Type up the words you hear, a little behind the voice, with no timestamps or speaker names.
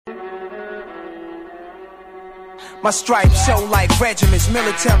My stripes show like regiments,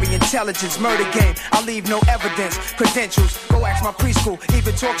 military intelligence, murder game. I leave no evidence, credentials. Go ask my preschool,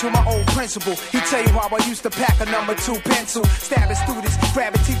 even talk to my old principal. He tell you how I used to pack a number 2 pencil, stabbing students,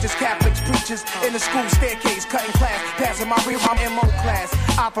 grabbing teachers, Catholics, preachers in the school staircase, cutting class, passing my real MO class.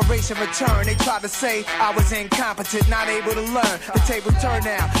 Operation Return. They tried to say I was incompetent, not able to learn. The tables turn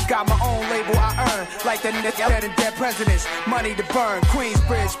now. Got my own label I earn, like the dead and dead presidents. Money to burn.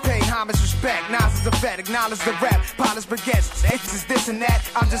 Queensbridge, pay homage, respect. Nas is a vet, acknowledge the rap. Pilots, baguettes, is this and that.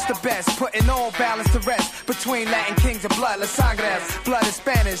 I'm just the best, putting all balance to rest between Latin kings and blood. La Sangres, blood is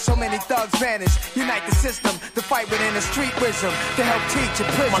Spanish. So many thugs vanish. Unite the system to fight within the street wisdom to help teach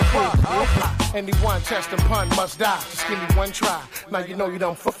a prison. Anyone test and pun must die. Just give me one try. Now you know you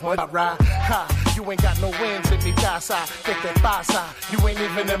don't fuck one ride. Ha, you ain't got no wins in me, casa. Get that pasa. You ain't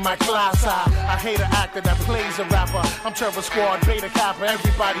even in my class. I hate an actor that plays a rapper. I'm Terror Squad, Beta Kappa,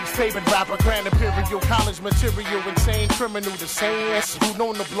 everybody's favorite rapper. Grand Imperial, college material, insane criminal. The same ass who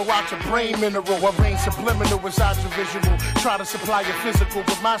known to blow out your brain mineral. Arrange subliminal inside your visual. Try to supply your physical,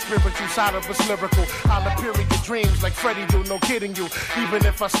 but my spiritual side of it's lyrical. I'll appear in your dreams like Freddy do, no kidding you. Even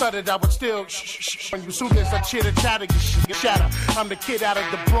if I stuttered, I would still when you soon as I chitter chatter, your shit get shatter. I'm the kid out of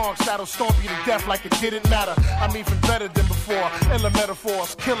the Bronx that'll stomp you to death like it didn't matter. I'm even better than before. Illa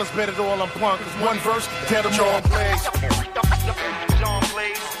metaphors, killers better than all I'm punk. Cause one verse, dead them all. Plays.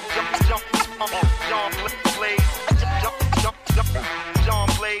 John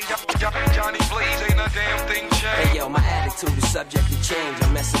Blaze, Johnny Blaze, ain't a damn thing changed. Hey yo, my attitude is subject to change.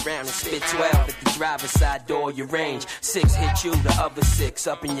 I mess around and spit 12 at the driver's side door, your range. 6 hit you, the other 6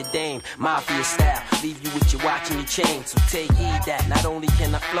 up in your dame. Mafia style, leave you with your watch and your chain. So take heed that not only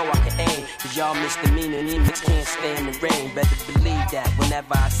can I flow, I can aim. Cause y'all misdemeanor and can't stand the rain. Better believe that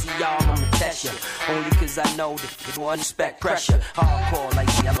whenever I see y'all, I'ma test ya. Only cause I know that you respect pressure. Hardcore like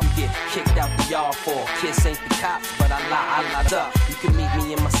you get kicked out the yard for. Kiss ain't the cops, but I lie up. You can meet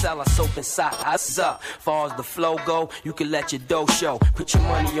me in my cell, I soap and sock, I up. Far as the flow go, you can let your dough show. Put your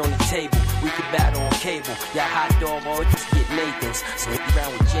money on the table, we can battle on cable. Y'all hot dog or just get Nathan's. Sneak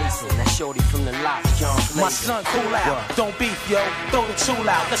around with Jason, that shorty from the lot, John Blaze. My son, cool out, don't beef, yo, throw the tool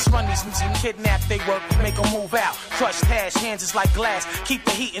out. Let's run these niggas and kidnap they work, make them move out. Crushed hash, hands is like glass, keep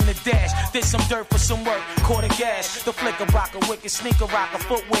the heat in the dash. Did some dirt for some work, caught a gas. The flicker rocker, wicked sneaker rocker,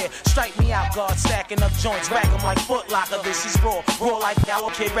 footwear. Strike me out, guard, stacking up joints, rack them like Foot Locker. This is raw like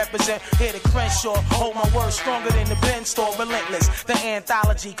our kid represent. Here the Crenshaw, hold my word stronger than the Ben store, relentless. The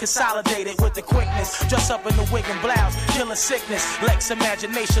anthology consolidated with the quickness. Dress up in the wig and blouse, killing sickness. Lex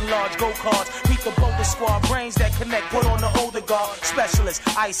imagination, large go cards. Meet the Boulder Squad, brains that connect. Put on the older guard, specialist,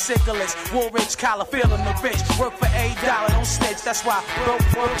 iciclist, Woolrich, collar, feeling the rich. Work for $8, don't snitch. That's why broke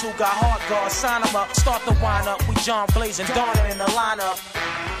work too got hard guards. Sign them up, start the wind up. We John Blaze and Donner in the lineup.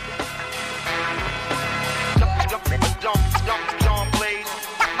 John Blaze.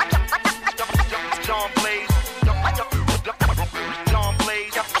 John Blaze. John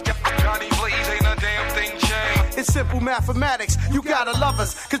Blaze. Johnny Blaze, ain't a damn thing changed. It's simple mathematics, you gotta love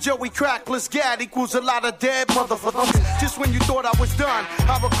us. Cause Joey Crack plus Gad equals a lot of dead motherfuckers. Just when you thought I was done,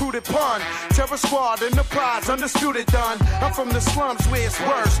 I recruited pun. Terror Squad, Enterprise, undisputed done. I'm from the slums where it's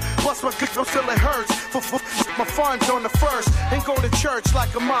worse. Bust my good till it hurts. For my funds on the first. And go to church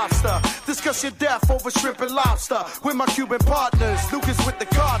like a mobster. Discuss your death over shrimp and lobster. With my Cuban partners, Lucas with the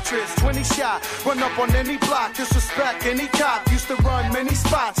cartridge. 20 shot, run up on any block. Disrespect any cop. Used to run many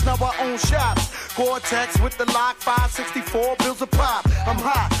spots, now I own shops. Gore-Tex with the lock, 564 bills a pop. I'm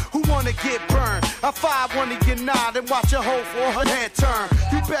hot, who wanna get burned? I 5 one of your nod and watch a hoe for her head turn.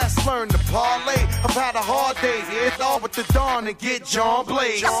 You best learn to parlay. I've had a hard day, it's all with the dawn and get John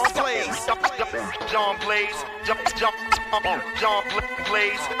Blaze. John Blaze. John Blaze. John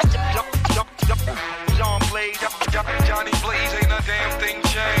Blaze. John Blaze. Johnny Blaze, ain't a damn thing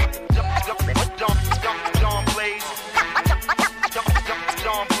changed. John Blaze. John Blaze.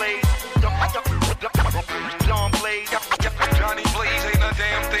 John Blaze. Johnny Blaze, ain't a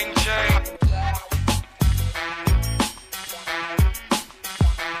damn thing changed.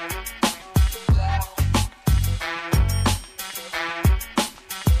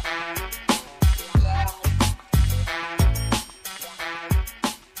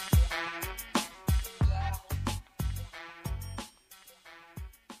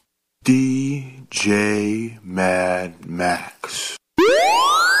 DJ Mad Max.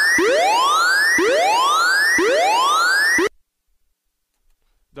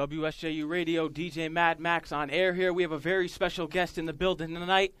 WSJU Radio, DJ Mad Max on air here. We have a very special guest in the building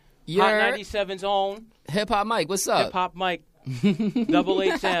tonight. Hot 97's own Hip Hop Mike, what's up? Hip Hop Mike. Double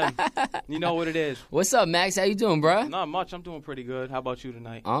HM. You know what it is. What's up, Max? How you doing, bro? Not much. I'm doing pretty good. How about you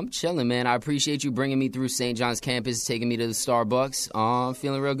tonight? I'm chilling, man. I appreciate you bringing me through St. John's campus, taking me to the Starbucks. I'm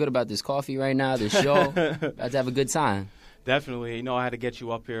feeling real good about this coffee right now, this show. About to have a good time. Definitely. You know, I had to get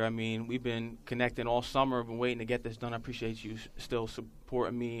you up here. I mean, we've been connecting all summer. Been waiting to get this done. I appreciate you still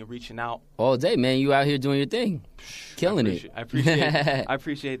supporting me and reaching out. All day, man. You out here doing your thing. Killing it. I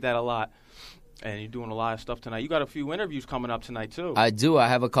appreciate that a lot. And you're doing a lot of stuff tonight. You got a few interviews coming up tonight, too. I do. I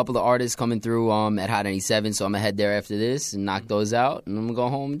have a couple of artists coming through at Hot 97, so I'm going to head there after this and knock those out, and I'm going to go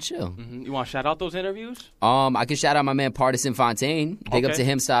home and chill. Mm-hmm. You want to shout out those interviews? I can shout out my man Partisan Fontaine. Big up to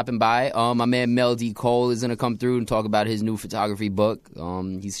him stopping by. My man Mel D. Cole is going to come through and talk about his new photography book.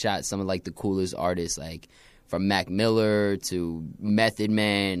 He's shot some of, like, the coolest artists, like, from Mac Miller to Method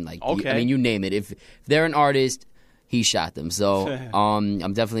Man. Like, I mean, you name it. If they're an artist, he shot them. So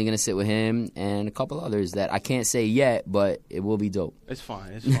I'm definitely going to sit with him and a couple others that I can't say yet, but it will be dope. It's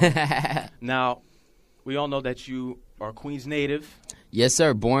fine. It's fine. Now, we all know that you are a Queens native. Yes,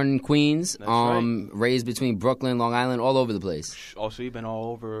 sir. Born in Queens. That's right. Raised between Brooklyn, Long Island, all over the place. Oh, so you've been all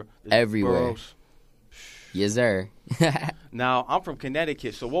over the everywhere. boroughs. Yes, sir. Now, I'm from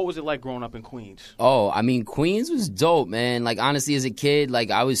Connecticut, so what was it like growing up in Queens? Oh, I mean, Queens was dope, man. Like, honestly, as a kid,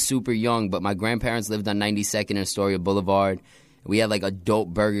 like, I was super young, but my grandparents lived on 92nd and Astoria Boulevard. We had, like, a dope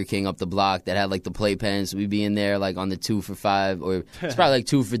Burger King up the block that had, like, the playpens. We'd be in there, like, on the 2 for $5, or it's probably, like,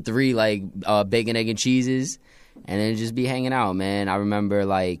 2 for $3, like, bacon, egg, and cheeses. And then just be hanging out, man. I remember,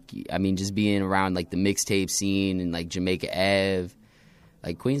 like, I mean, just being around, like, the mixtape scene and, like, Jamaica Ave.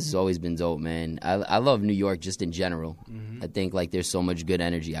 Like, Queens has always been dope, man. I love New York just in general. Mm-hmm. I think, like, there's so much good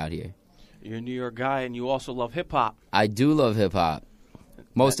energy out here. You're a New York guy, and you also love hip-hop. I do love hip-hop.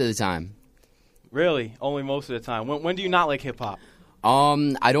 Most of the time. Really? Only most of the time. When do you not like hip-hop?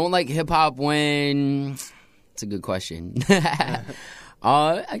 I don't like hip-hop when... It's a good question.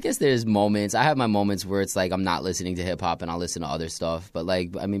 I guess there's moments. I have my moments where it's like I'm not listening to hip-hop and I'll listen to other stuff. But,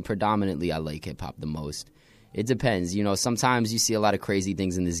 like, I mean, predominantly I like hip-hop the most. It depends. You know, sometimes you see a lot of crazy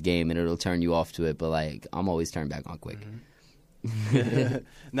things in this game and it'll turn you off to it, but, like, I'm always turned back on quick. Mm-hmm.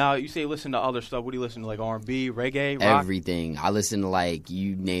 Now, you say listen to other stuff. What do you listen to, like R&B, reggae, rock? Everything. I listen to, like,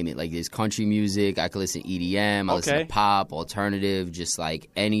 you name it. Like, there's country music. I can listen to EDM. I listen to pop, alternative, just, like,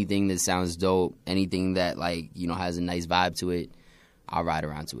 anything that sounds dope, anything that, like, you know, has a nice vibe to it. I'll ride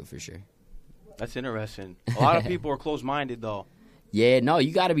around to it for sure. That's interesting. A lot of people are closed-minded, though. Yeah, no,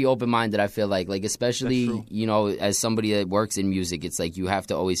 you got to be open-minded, I feel like, especially, you know, as somebody that works in music, it's like you have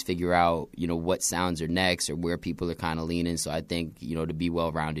to always figure out, you know, what sounds are next or where people are kind of leaning. So I think, you know, to be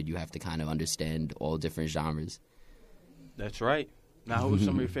well-rounded, you have to kind of understand all different genres. That's right. Now, who are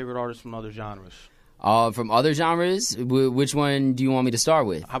some of your favorite artists from other genres? From other genres, which one do you want me to start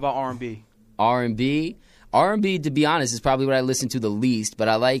with? How about R&B? R&B? R&B, to be honest, is probably what I listen to the least, but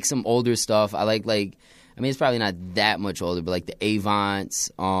I like some older stuff. I like I mean, it's probably not that much older, but, like, the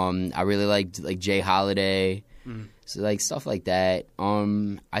Avants. I really liked, like, Jay Holiday. So, like, stuff like that.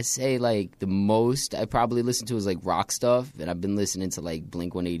 I say, like, the most I probably listen to is, like, rock stuff. And I've been listening to, like,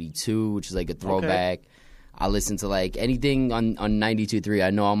 Blink-182, which is, like, a throwback. Okay. I listen to, like, anything on 92.3. I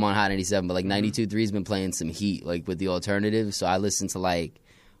know I'm on Hot 97, but, like, 92.3's been playing some heat, like, with the alternative. So I listen to, like,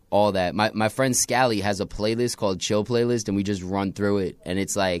 all that. My friend Scally has a playlist called Chill Playlist, and we just run through it. And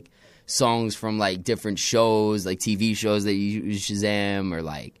it's, like, songs from, like, different shows, like TV shows that you Shazam, or,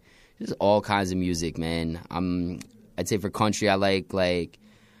 like, just all kinds of music, man. I'd say for country, I like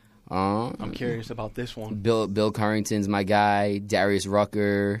I'm curious about this one. Bill Currington's my guy. Darius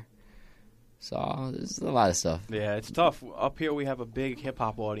Rucker. So there's a lot of stuff. Yeah, it's tough. Up here we have a big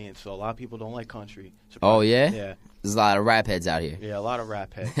hip-hop audience, so a lot of people don't like country. Oh, yeah? Yeah. There's a lot of rap heads out here. Yeah, a lot of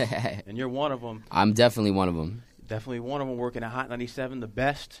rap heads. And you're one of them. I'm definitely one of them. Definitely one of them working at Hot 97, the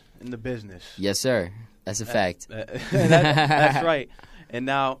best in the business. Yes, sir. That's a fact. That's right. And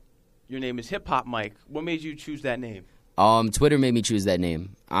now your name is Hip Hop Mike. What made you choose that name? Twitter made me choose that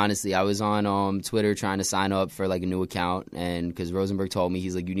name. Honestly, I was on Twitter trying to sign up for, like, a new account, and because Rosenberg told me,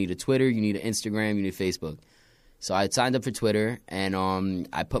 he's like, you need a Twitter, you need an Instagram, you need Facebook. So I signed up for Twitter, and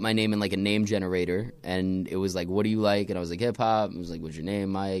I put my name in, like, a name generator, and it was like, what do you like? And I was like, hip-hop. It was like, what's your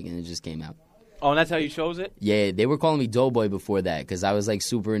name, Mike? And it just came out. Oh, and that's how you chose it? Yeah, they were calling me Doughboy before that because I was, like,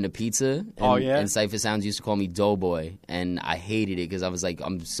 super into pizza. And, and Cypher Sounds used to call me Doughboy, and I hated it because I was like,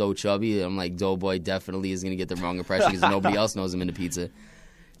 I'm so chubby. I'm like, Doughboy definitely is going to get the wrong impression because nobody else knows I'm into pizza.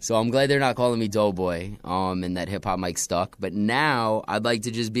 So I'm glad they're not calling me Doughboy, and that Hip Hop Mike stuck. But now I'd like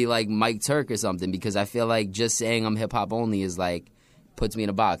to just be like Mike Turk or something because I feel like just saying I'm hip-hop only is, like, puts me in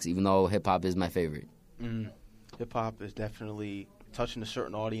a box, even though hip-hop is my favorite. Hip-hop is definitely touching a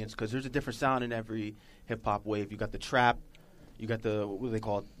certain audience because there's a different sound in every hip-hop wave. You got the trap, You got the, what do they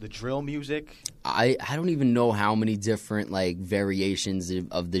call it, the drill music. I don't even know how many different like variations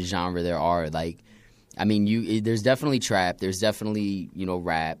of the genre there are. Like, I mean, there's definitely trap, there's definitely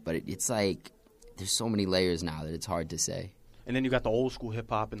rap, but it's like there's so many layers now that it's hard to say. And then you got the old school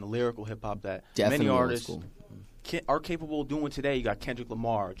hip hop and the lyrical hip hop that Definitely many artists old are capable of doing today. You got Kendrick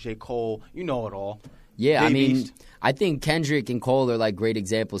Lamar, J. Cole, you know it all. Yeah, Dave East. I think Kendrick and Cole are like great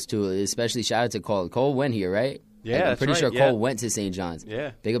examples too. Especially shout out to Cole. Cole went here, right? Yeah, like, I'm that's pretty right, sure yeah. Cole went to St. John's.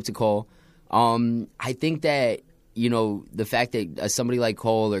 Yeah, big up to Cole. I think that the fact that somebody like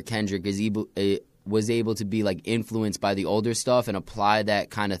Cole or Kendrick was able to be like influenced by the older stuff and apply that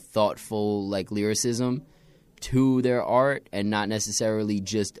kind of thoughtful like lyricism to their art and not necessarily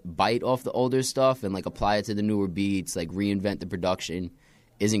just bite off the older stuff and like apply it to the newer beats, like reinvent the production,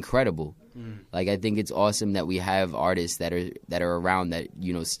 is incredible. Like, I think it's awesome that we have artists that are around that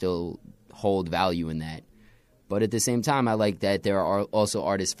still hold value in that. But at the same time, I like that there are also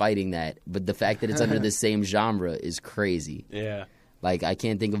artists fighting that. But the fact that it's under the same genre is crazy. Yeah. Like, I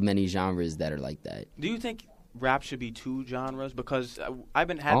can't think of many genres that are like that. Do you think rap should be two genres? Because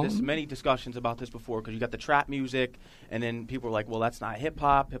I've had many discussions about this before, because you got the trap music, and then people are like, well, that's not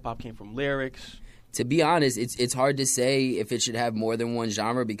hip-hop. Hip-hop came from lyrics. To be honest, it's hard to say if it should have more than one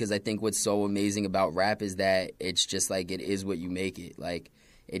genre, because I think what's so amazing about rap is that it's just like it is what you make it. Like,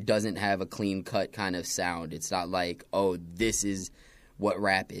 it doesn't have a clean-cut kind of sound. It's not like, oh, this is what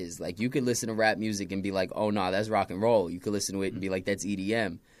rap is. Like, you could listen to rap music and be like, oh, nah, that's rock and roll. You could listen to it and be like, that's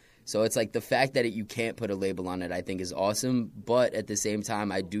EDM. So it's like the fact that you can't put a label on it, I think, is awesome. But at the same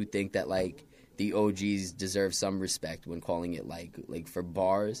time, I do think that, like, the OGs deserve some respect when calling it, like for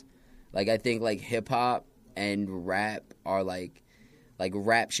bars. Like, I think, like, hip-hop and rap are, like,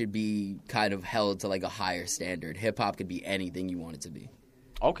 rap should be kind of held to, like, a higher standard. Hip-hop could be anything you want it to be.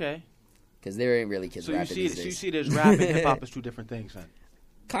 Okay. Because there ain't really kids rapping these days. So you see there's rap and hip-hop as two different things, then?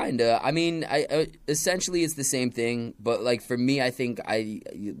 Kinda. I mean, essentially it's the same thing. But, like, for me, I think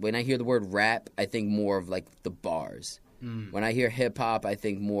when I hear the word rap, I think more of, like, the bars. When I hear hip-hop, I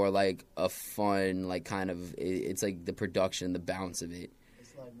think more, like, a fun, like, kind of, it's, like, the production, the bounce of it.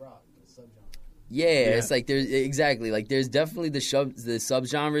 It's like rock. Yeah, it's like there's definitely the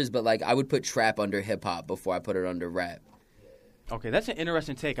subgenres, but like I would put trap under hip hop before I put it under rap. Okay, that's an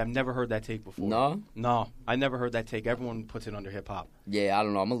interesting take. I've never heard that take before. No, I never heard that take. Everyone puts it under hip hop. Yeah, I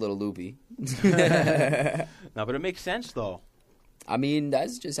don't know. I'm a little loopy. No, but it makes sense though. I mean,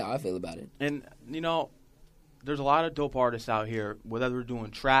 that's just how I feel about it. And there's a lot of dope artists out here. Whether they're doing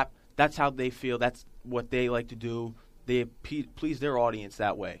trap, that's how they feel. That's what they like to do. They please their audience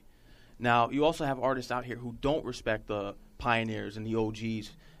that way. Now, you also have artists out here who don't respect the pioneers and the OGs,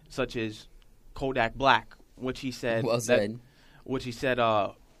 such as Kodak Black, which he said that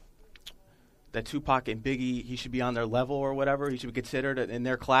Tupac and Biggie, he should be on their level or whatever. He should be considered in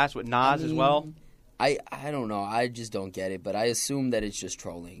their class with Nas as well. I don't know. I just don't get it, but I assume that it's just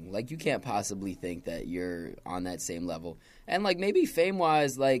trolling. Like, you can't possibly think that you're on that same level. And, like, maybe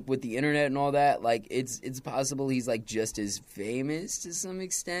fame-wise, like, with the internet and all that, like, it's possible he's, like, just as famous to some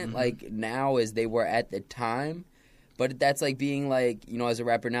extent, like, now as they were at the time. But that's like being, like, as a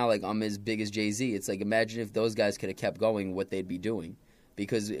rapper now, like, I'm as big as Jay-Z. It's like, imagine if those guys could have kept going, what they'd be doing.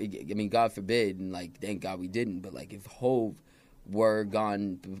 Because, I mean, God forbid, and, like, thank God we didn't, but, like, if Hove were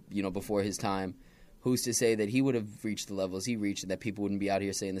gone, before his time, who's to say that he would have reached the levels he reached and that people wouldn't be out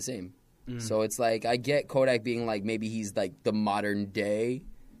here saying the same? So it's like, I get Kodak being like, maybe he's like the modern day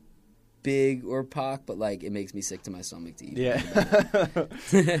Big or Pac, but like, it makes me sick to my stomach to eat. Yeah.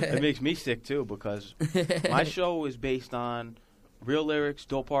 It makes me sick too, because my show is based on real lyrics,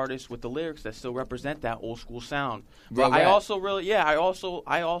 dope artists with the lyrics that still represent that old school sound. But I also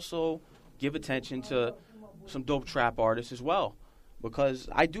give attention to some dope trap artists as well, because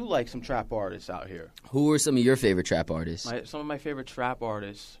I do like some trap artists out here. Who are some of your favorite trap artists? Some of my favorite trap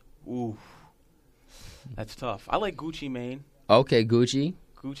artists. Ooh, that's tough. I like Gucci Mane. Okay, Gucci.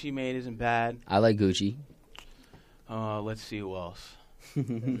 Gucci Mane isn't bad. I like Gucci. Let's see who else.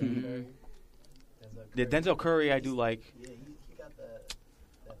 Denzel Curry I do like. Yeah, he got that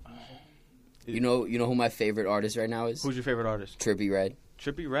You know who my favorite artist right now is? Who's your favorite artist? Trippie Redd.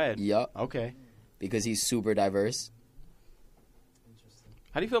 Trippie Redd? Yup. Okay. Because he's super diverse.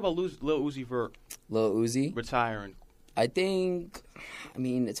 How do you feel about Lil Uzi Vert? Lil Uzi? Retiring. I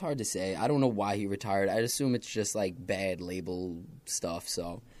mean, it's hard to say. I don't know why he retired. I'd assume it's just, like, bad label stuff,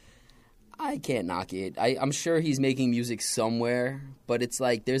 so I can't knock it. I'm sure he's making music somewhere, but it's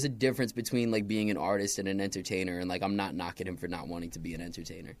like there's a difference between, like, being an artist and an entertainer, and, like, I'm not knocking him for not wanting to be an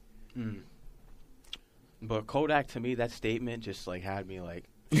entertainer. But Kodak, to me, that statement just, like, had me, like,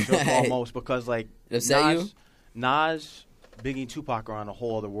 shook almost, because, like, Upset you? Nas, Biggie and Tupac are on a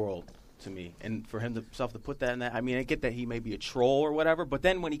whole other world to me. And for himself to put that in that, I mean, I get that he may be a troll or whatever, but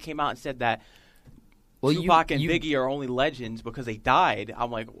then when he came out and said that Tupac and Biggie are only legends because they died,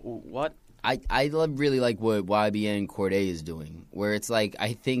 I'm like, what? I really like what YBN Cordae is doing, where it's like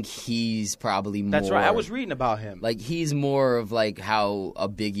I think he's probably more. That's right. I was reading about him. Like he's more of like how a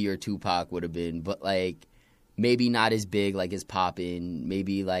Biggie or Tupac would have been, but like maybe not as big, like as poppin',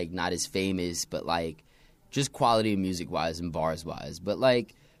 maybe like not as famous, but like just quality of music wise and bars wise. But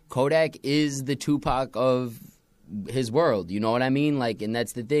like Kodak is the Tupac of his world, you know what I mean? Like, and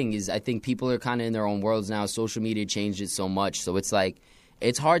that's the thing is I think people are kind of in their own worlds now. Social media changed it so much, so it's like.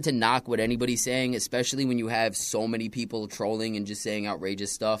 It's hard to knock what anybody's saying, especially when you have so many people trolling and just saying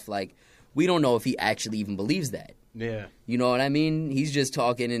outrageous stuff. Like, we don't know if he actually even believes that. Yeah. You know what I mean? He's just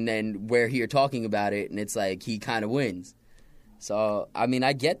talking, and then we're here talking about it, and it's like he kind of wins. So, I mean,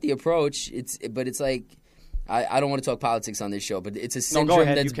 I get the approach. But it's like, I don't want to talk politics on this show, but it's a syndrome no, go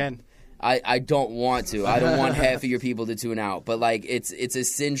ahead. that's... You can. I don't want to. I don't want half of your people to tune out. But, like, it's a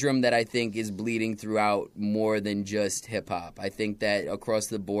syndrome that I think is bleeding throughout more than just hip-hop. I think that across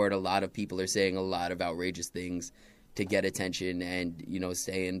the board, a lot of people are saying a lot of outrageous things to get attention and, you know,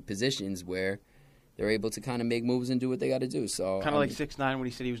 stay in positions where they're able to kind of make moves and do what they got to do. So kind of like 6ix9ine when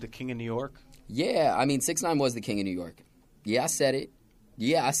he said he was the king of New York? Yeah, I mean, 6ix9ine was the king of New York. Yeah, I said it.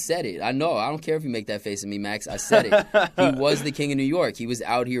 Yeah, I said it. I know. I don't care if you make that face at me, Max. I said it. He was the king of New York. He was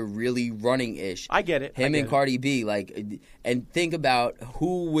out here really running-ish. I get it. Him and Cardi B, like, and think about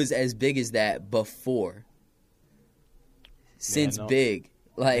who was as big as that before. Since Big.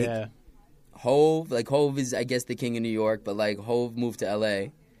 Like, Hove is, I guess, the king of New York, but, like, Hove moved to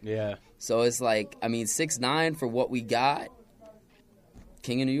L.A. Yeah. So it's like, I mean, 6ix9ine for what we got,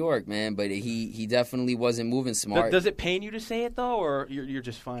 king of New York, man, but he definitely wasn't moving smart. Does it pain you to say it, though, or you're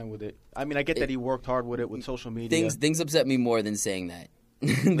just fine with it? I mean, I get that he worked hard with it with social media. Things upset me more than saying that.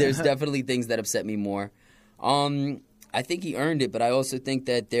 There's definitely things that upset me more. I think he earned it, but I also think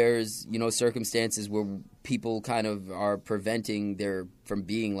that there's, you know, circumstances where people kind of are preventing from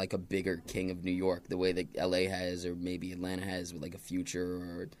being like a bigger king of New York, the way that L.A. has or maybe Atlanta has with like a Future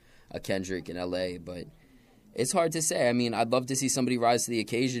or a Kendrick in L.A., but it's hard to say. I mean, I'd love to see somebody rise to the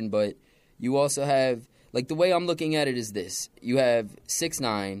occasion, but you also have, like, the way I'm looking at it is this. You have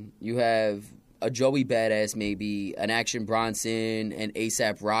 6ix9ine, you have a Joey Badass maybe, an Action Bronson, an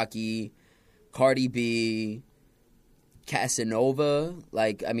A$AP Rocky, Cardi B, Casanova.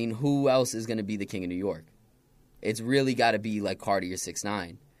 Like, I mean, who else is going to be the king of New York? It's really got to be, like, Cardi or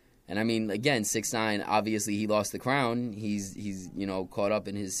 6ix9ine. And, I mean, again, 6ix9ine, obviously he lost the crown. He's you know, caught up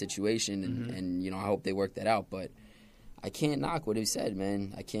in his situation, and, you know, I hope they work that out. But I can't knock what he said,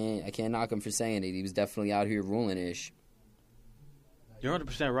 man. I can't knock him for saying it. He was definitely out here ruling-ish. You're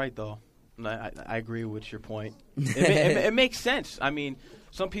 100% right, though. I agree with your point. It makes sense. I mean,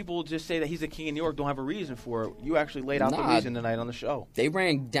 some people just say that he's the king of New York, don't have a reason for it. You actually laid out the reason tonight on the show. They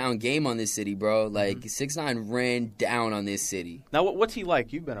ran down game on this city, bro. Like, 6ix9ine ran down on this city. Now, what's he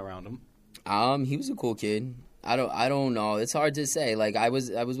like? You've been around him. He was a cool kid. I don't know. It's hard to say. Like, I was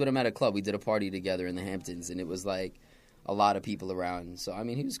with him at a club. We did a party together in the Hamptons, and it was like a lot of people around. So, I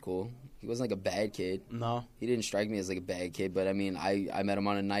mean, he was cool. He wasn't like a bad kid. No. He didn't strike me as like a bad kid, but I mean, I met him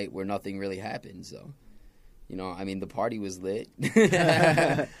on a night where nothing really happened. So, you know, I mean, the party was lit.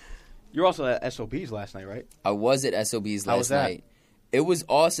 You're also at SOB's last night, right? I was at SOB's How was last that? night. It was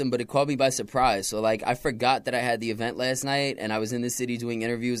awesome, but it caught me by surprise. So, like, I forgot that I had the event last night, and I was in the city doing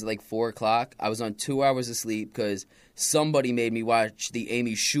interviews at, like, 4 o'clock. I was on 2 hours of sleep because somebody made me watch the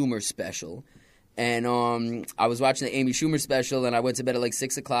Amy Schumer special. And I was watching the Amy Schumer special, and I went to bed at, like,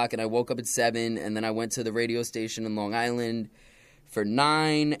 6 o'clock, and I woke up at 7, and then I went to the radio station in Long Island for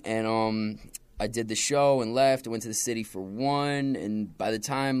 9, and I did the show and left. I went to the city for 1, and by the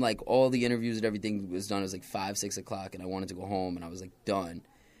time, like, all the interviews and everything was done, it was, like, 5, 6 o'clock, and I wanted to go home, and I was, like, done.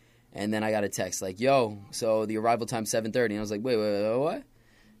 And then I got a text, like, yo, so the arrival time's 7:30. And I was like, wait, what?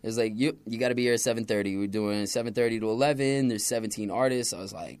 It was like, you got to be here at 7:30. We're doing 7:30 to 11. There's 17 artists. I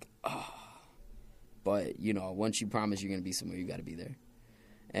was like, oh. But, you know, once you promise you're going to be somewhere, you got to be there.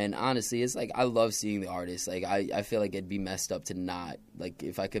 And honestly, it's like I love seeing the artists. Like, I feel like it'd be messed up to not. Like,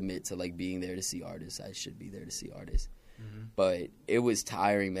 if I commit to, like, being there to see artists, I should be there to see artists. Mm-hmm. But it was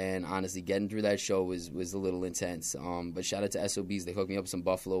tiring, man. Honestly, getting through that show was a little intense. But shout out to SOBs. They hooked me up with some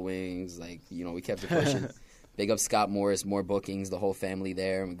buffalo wings. Like, you know, we kept it pushing. Big up Scott Morris, more bookings, the whole family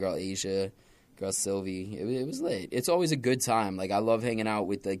there. My girl Asia, girl Sylvie. It was lit. It's always a good time. Like, I love hanging out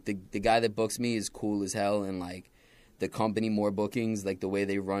with, like, the guy that books me is cool as hell. And, like, the company, more bookings, like, the way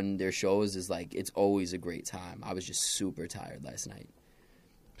they run their shows is, like, it's always a great time. I was just super tired last night.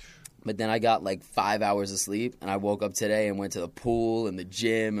 But then I got like 5 hours of sleep, and I woke up today and went to the pool and the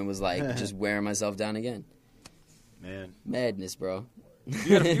gym and was like just wearing myself down again. Man. Madness, bro.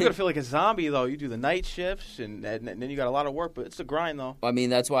 You gotta feel like a zombie, though. You do the night shifts, and then you got a lot of work, but it's a grind, though. I mean,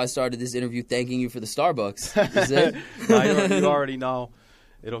 that's why I started this interview thanking you for the Starbucks. Is it? No, you already know.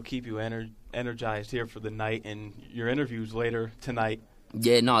 It'll keep you energized here for the night and your interviews later tonight.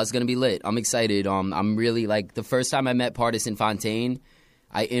 Yeah, no, it's going to be lit. I'm excited. I'm really, like, the first time I met Partisan Fontaine,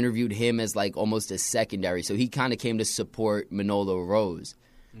 I interviewed him as, like, almost a secondary. So he kind of came to support Manolo Rose.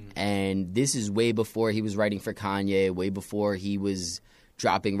 And this is way before he was writing for Kanye, way before he was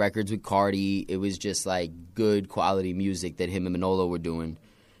dropping records with Cardi. It was just, like, good quality music that him and Manolo were doing.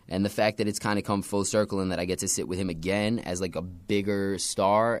 And the fact that it's kind of come full circle and that I get to sit with him again as, like, a bigger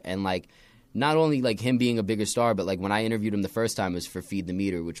star and, like, not only, like, him being a bigger star, but, like, when I interviewed him the first time it was for Feed the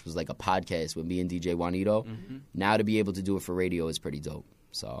Meter, which was, like, a podcast with me and DJ Juanito. Now to be able to do it for radio is pretty dope.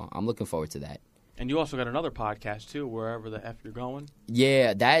 So I'm looking forward to that. And you also got another podcast, too, Wherever the F You're Going.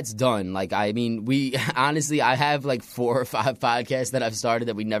 Yeah, that's done. Like, I mean, honestly, I have like 4 or 5 podcasts that I've started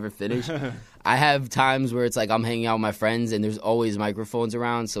that we never finished. I have times where it's like I'm hanging out with my friends and there's always microphones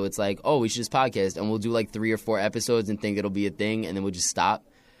around. So it's like, oh, we should just podcast. And we'll do like 3 or 4 episodes and think it'll be a thing. And then we'll just stop.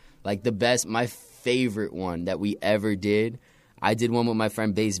 Like my favorite one that we ever did, I did one with my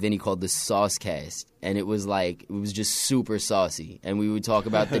friend Bass Vinny called the Sauce Cast. And it was just super saucy. And we would talk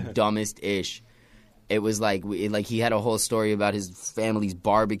about the dumbest ish. It was like he had a whole story about his family's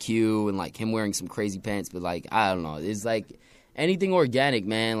barbecue and like him wearing some crazy pants. But like, I don't know. It's like anything organic,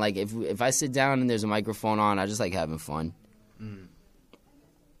 man. Like if I sit down and there's a microphone on, I just like having fun.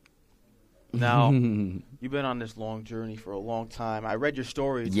 Now, you've been on this long journey for a long time. I read your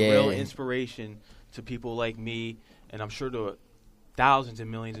story. It's a real inspiration to people like me, and I'm sure to thousands and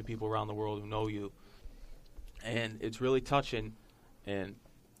millions of people around the world who know you. And it's really touching. And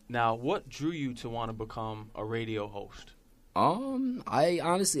now, what drew you to want to become a radio host? I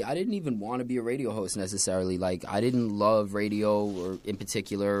honestly didn't even want to be a radio host necessarily. Like, I didn't love radio or in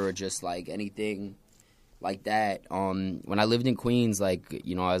particular or just like anything like that. When I lived in Queens, like,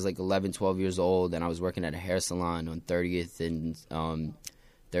 you know, I was like 11, 12 years old and I was working at a hair salon on 30th and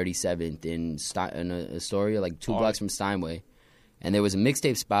 37th in Astoria, like 2 blocks from Steinway. And there was a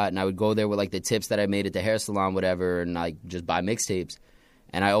mixtape spot and I would go there with like the tips that I made at the hair salon, whatever, and like just buy mixtapes.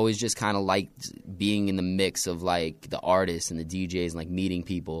 And I always just kind of liked being in the mix of, like, the artists and the DJs and, like, meeting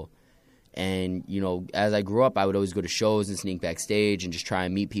people. And, you know, as I grew up, I would always go to shows and sneak backstage and just try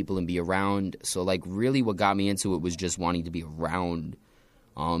and meet people and be around. So, like, really what got me into it was just wanting to be around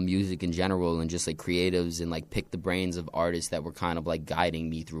music in general and just, like, creatives and, like, pick the brains of artists that were kind of, like, guiding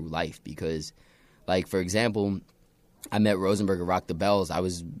me through life. Because, like, for example, I met Rosenberg at Rock the Bells. I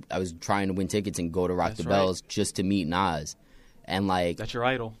was trying to win tickets and go to Rock the Bells just to meet Nas. And like that's your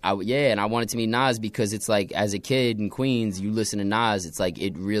idol. And I wanted to meet Nas because it's like as a kid in Queens, you listen to Nas, it's like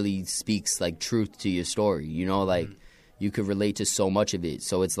it really speaks like truth to your story. You know, like you could relate to so much of it.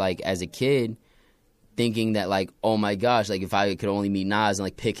 So it's like as a kid thinking that like, oh my gosh, like if I could only meet Nas and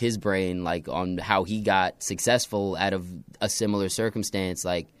like pick his brain like on how he got successful out of a similar circumstance,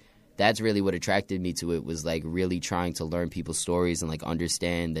 like that's really what attracted me to it, was like really trying to learn people's stories and like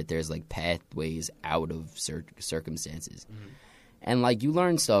understand that there's like pathways out of circumstances. And, like, you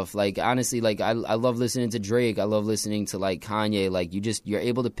learn stuff. Like, honestly, like, I love listening to Drake. I love listening to, like, Kanye. Like, you're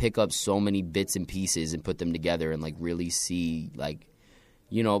able to pick up so many bits and pieces and put them together and, like, really see, like,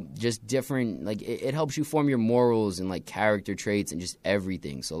 you know, just different, like, it helps you form your morals and, like, character traits and just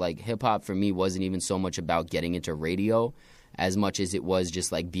everything. So, like, hip-hop for me wasn't even so much about getting into radio as much as it was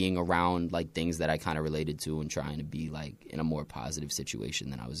just, like, being around, like, things that I kind of related to and trying to be, like, in a more positive situation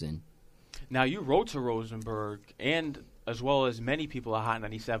than I was in. Now, you wrote to Rosenberg and as well as many people at Hot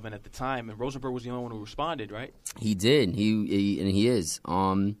 97 at the time, and Rosenberg was the only one who responded, right? He did. He is.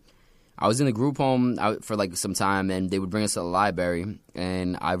 I was in the group home for like some time, and they would bring us to the library,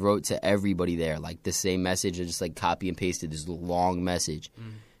 and I wrote to everybody there, like the same message. I just like copy and pasted this long message.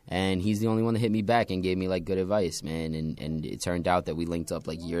 And he's the only one that hit me back and gave me like good advice, man. And it turned out that we linked up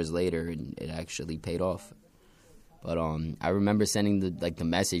like years later, and it actually paid off. But I remember sending the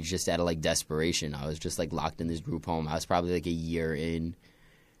message just out of like desperation. I was just like locked in this group home. I was probably like a year in,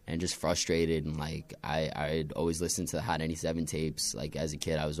 and just frustrated. And like I'd always listened to the Hot 97 tapes. Like as a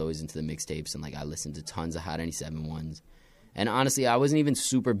kid, I was always into the mixtapes, and like I listened to tons of Hot 97 ones. And honestly, I wasn't even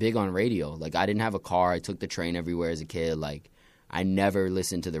super big on radio. Like I didn't have a car. I took the train everywhere as a kid. Like I never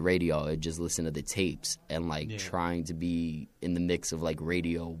listened to the radio. I just listened to the tapes. And like trying to be in the mix of like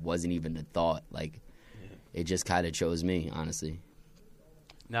radio wasn't even a thought. Like. It just kind of chose me, honestly.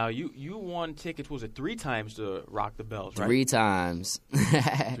 Now, you won tickets, was it 3 times to Rock the Bells, right? 3 times.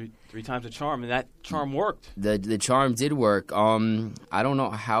 three times the charm, and that charm worked. The charm did work. I don't know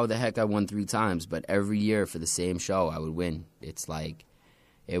how the heck I won 3 times, but every year for the same show, I would win. It's like,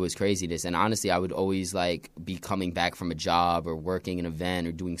 it was craziness. And honestly, I would always, like, be coming back from a job or working an event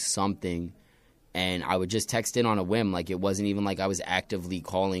or doing something, and I would just text in on a whim. Like, it wasn't even like I was actively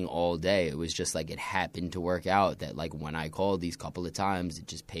calling all day. It was just like it happened to work out that, like, when I called these couple of times, it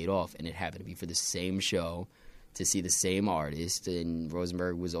just paid off. And it happened to be for the same show, to see the same artist. And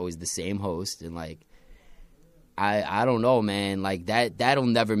Rosenberg was always the same host. And, like, I don't know, man. Like, that'll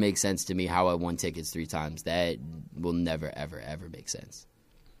never make sense to me how I won tickets 3 times. That will never, ever, ever make sense.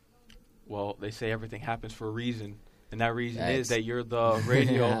 Well, they say everything happens for a reason. And that reason is that you're the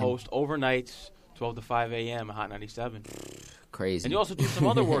radio host overnights, 12 to 5 a.m. at Hot 97. Crazy. And you also do some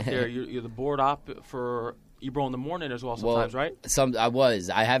other work there. You're the board op for Ebro in the morning as well sometimes, right?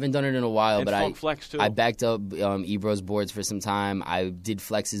 I haven't done it in a while, and but Funk Flex too. I backed up Ebro's boards for some time. I did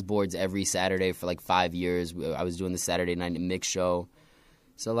Flex's boards every Saturday for like 5 years. I was doing the Saturday night mix show.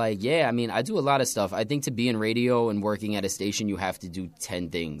 So, like, yeah, I mean, I do a lot of stuff. I think to be in radio and working at a station, you have to do 10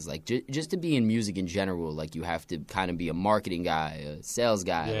 things. Like, just to be in music in general, like, you have to kind of be a marketing guy, a sales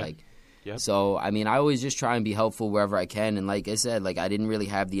guy. Yeah. Like, Yep. So, I mean, I always just try and be helpful wherever I can. And like I said, like, I didn't really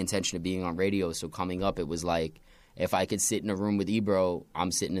have the intention of being on radio. So coming up, it was like, if I could sit in a room with Ebro,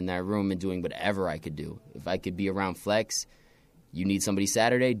 I'm sitting in that room and doing whatever I could do. If I could be around Flex, you need somebody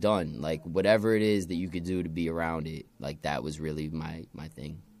Saturday, done. Like, whatever it is that you could do to be around it, like, that was really my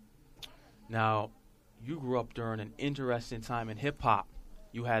thing. Now, you grew up during an interesting time in hip-hop.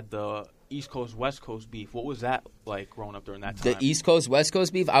 You had the East Coast, West Coast beef. What was that like growing up during that time? The East Coast, West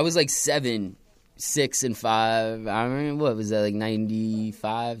Coast beef? I was like 7, 6, and 5. I mean, what was that, like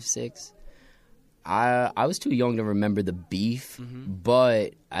 95, 6? I was too young to remember the beef,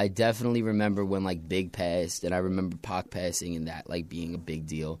 but I definitely remember when, like, Big passed, and I remember Pac passing and that, like, being a big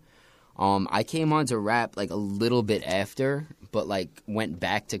deal. I came on to rap, like, a little bit after, but, like, went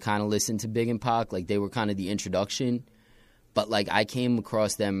back to kind of listen to Big and Pac. Like, they were kind of the introduction. But, like, I came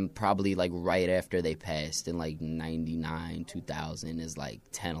across them probably, like, right after they passed in, like, 99, 2000 as, like,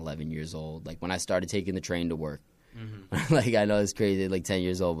 10, 11 years old. Like, when I started taking the train to work. Like, I know it's crazy, like, 10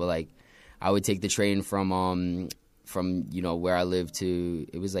 years old, but, like, I would take the train from you know, where I lived to,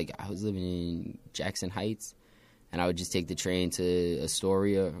 it was, like, I was living in Jackson Heights, and I would just take the train to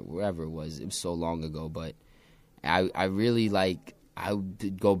Astoria, or wherever it was. It was so long ago, but I really, like, I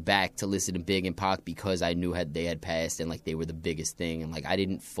would go back to listen to Big and Pac because I knew they had passed and, like, they were the biggest thing. And, like, I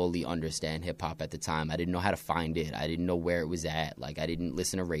didn't fully understand hip-hop at the time. I didn't know how to find it. I didn't know where it was at. Like, I didn't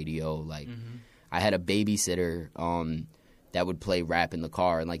listen to radio. Like, I had a babysitter that would play rap in the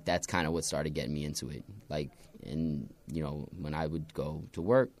car, and, like, that's kind of what started getting me into it. Like, and, you know, when I would go to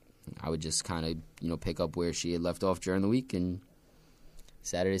work, I would just kind of, you know, pick up where she had left off during the week, and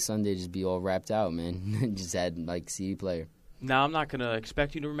Saturday, Sunday just be all wrapped out, man. Just had, like, CD player. Now, I'm not going to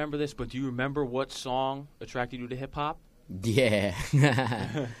expect you to remember this, but do you remember what song attracted you to hip-hop? Yeah.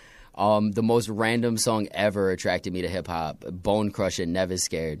 The most random song ever attracted me to hip-hop. Bone Crusher, Never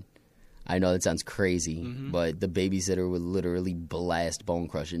Scared. I know that sounds crazy, but the babysitter would literally blast Bone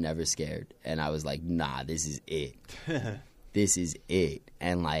Crusher, Never Scared. And I was like, nah, this is it. This is it.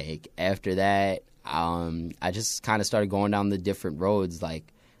 And, like, after that, I just kind of started going down the different roads,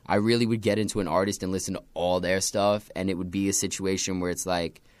 like, I really would get into an artist and listen to all their stuff, and it would be a situation where it's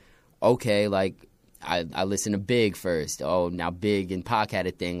like, okay, like, I listen to Big first. Oh, now Big and Pac had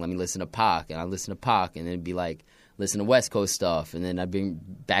a thing. Let me listen to Pac. And I listen to Pac, and then it'd be like, listen to West Coast stuff. And then I'd be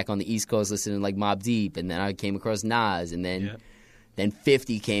back on the East Coast listening to, like, Mobb Deep, and then I came across Nas, and then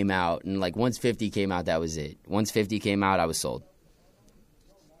 50 came out. And, like, once 50 came out, that was it. Once 50 came out, I was sold.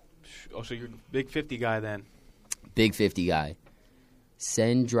 Oh, so you're a big 50 guy then. Big 50 guy.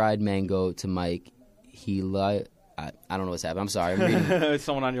 Send dried mango to Mike. I don't know what's happening. I'm sorry. I'm reading. It's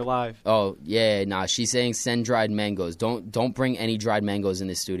someone on your live. Oh, yeah. Nah, she's saying send dried mangoes. Don't bring any dried mangoes in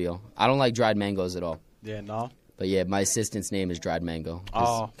this studio. I don't like dried mangoes at all. Yeah, no. But, yeah, my assistant's name is Dried Mango.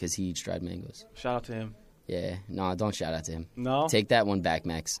 Because he eats dried mangoes. Shout out to him. Yeah. No, don't shout out to him. No? Take that one back,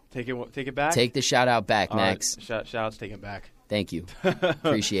 Max. Take it back? Take the shout out back, all Max. Right. Shout out's taken back. Thank you.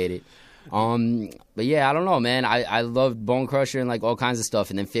 Appreciate it. But yeah, I don't know, man. I loved Bone Crusher and, like, all kinds of stuff.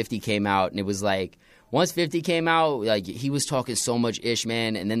 And then 50 came out, and it was like, once 50 came out, like, he was talking so much ish,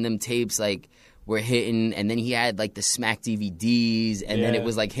 man. And then them tapes, like, were hitting. And then he had, like, the Smack DVDs. And then it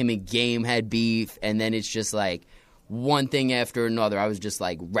was like him and Game had beef. And then it's just like, one thing after another. I was just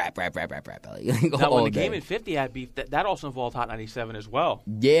like rap. Like, Now, all when the day. Game in 50 had beef, that also involved Hot 97 as well.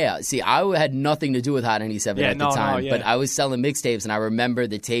 Yeah, see, I had nothing to do with Hot 97 at the time, yeah. but I was selling mixtapes, and I remember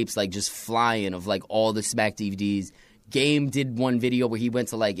the tapes like just flying of like all the Smack DVDs. Game did one video where he went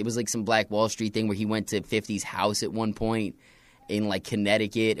to like, it was like some Black Wall Street thing where he went to 50's house at one point in like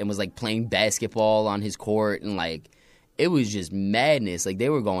Connecticut and was like playing basketball on his court, and like it was just madness. Like they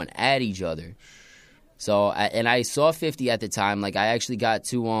were going at each other. So, and I saw 50 at the time. Like, I actually got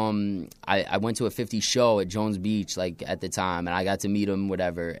to, I went to a 50 show at Jones Beach, like, at the time, and I got to meet him,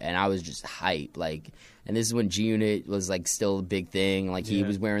 whatever, and I was just hype. Like, and this is when G-Unit was, like, still a big thing. Like, he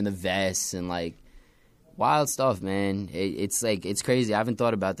was wearing the vests and, like, wild stuff, man. It's, like, it's crazy. I haven't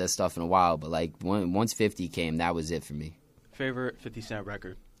thought about that stuff in a while, but, like, once 50 came, that was it for me. Favorite 50 Cent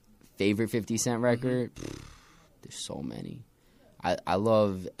record? Favorite 50 Cent record? There's so many. I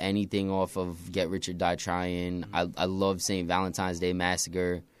love anything off of Get Rich or Die Trying. I love St. Valentine's Day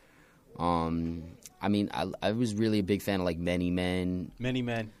Massacre. I mean, I was really a big fan of, like, Many Men. Many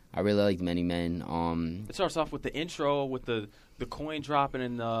Men. I really liked Many Men. It starts off with the intro, with the coin dropping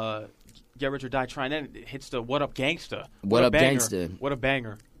and Get Rich or Die Trying. Then it hits the What Up Gangsta. What Up Gangsta. What a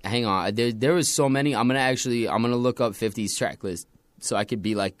banger. Hang on. There was so many. I'm going to look up 50's track list so I could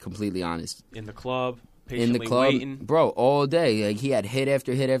be, like, completely honest. In the club. In the club, waiting. Bro, all day. Like, he had hit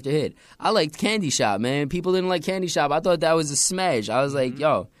after hit after hit. I liked Candy Shop, man. People didn't like Candy Shop. I thought that was a smash. I was like,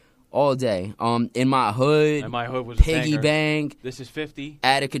 yo, all day. In My Hood. In My Hood was Piggy a banger. Bank. This is 50.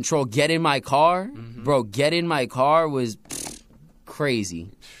 Out of Control. Get in My Car. Bro, Get in My Car was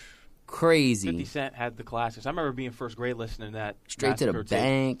crazy. 50 Cent had the classics. I remember being first grade listening to that. Straight to the tape.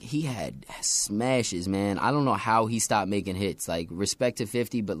 bank. He had smashes, man. I don't know how he stopped making hits. Like, respect to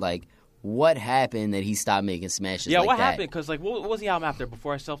 50, but, like, what happened that he stopped making smashes like that? Yeah, what happened? Because, like, what was the album after?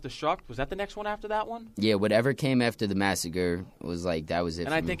 Before I Self-Destruct? Was that the next one after that one? Yeah, whatever came after the Massacre was, like, that was it.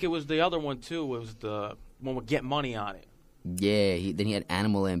 And I think it was the other one, too. It was the one with Get Money on it. Yeah, then he had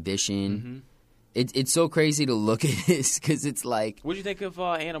Animal Ambition. It's so crazy to look at this because it's like... What'd you think of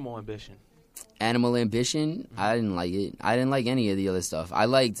Animal Ambition? Animal Ambition? I didn't like it. I didn't like any of the other stuff. I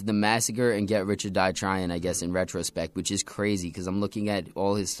liked The Massacre and Get Rich or Die Trying, I guess, in retrospect, which is crazy because I'm looking at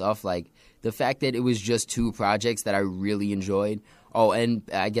all his stuff. Like, the fact that it was just 2 projects that I really enjoyed. Oh, and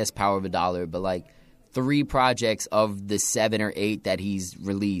I guess Power of a Dollar, but, like, 3 projects of the 7 or 8 that he's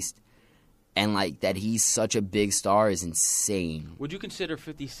released. And, like, that he's such a big star is insane. Would you consider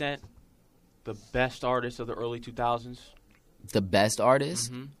 50 Cent the best artist of the early 2000s? The best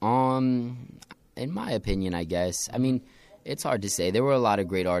artist? In my opinion, I guess. I mean, it's hard to say. There were a lot of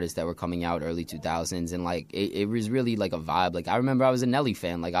great artists that were coming out early 2000s, and, like, it was really, like, a vibe. Like, I remember I was a Nelly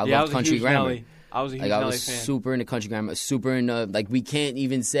fan. Like, I loved Country Grammar. I was a huge Nelly fan. I was super into Country Grammar, super into, like, we can't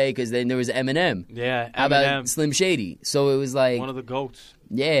even say, because then there was Eminem. Yeah, Eminem. How about Slim Shady? So it was, like... one of the GOATs.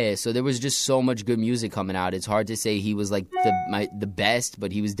 Yeah, so there was just so much good music coming out. It's hard to say he was, like, the best,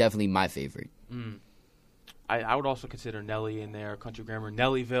 but he was definitely my favorite. I would also consider Nelly in there, Country Grammar,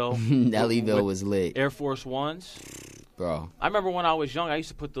 Nellyville. Nellyville was lit. Air Force Ones. Bro. I remember when I was young, I used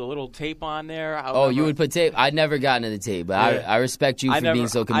to put the little tape on there. You would put tape? I'd never gotten to the tape, but I respect you for being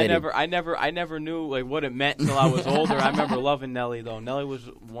so committed. I never knew, like, what it meant until I was older. I remember loving Nelly, though. Nelly was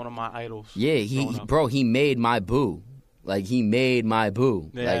one of my idols. Yeah, he made my boo. Like, he made my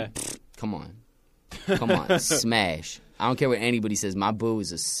boo. Yeah. Like, come on. Smash. I don't care what anybody says. My boo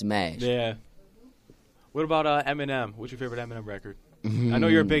is a smash. Yeah. What about Eminem? What's your favorite Eminem record? I know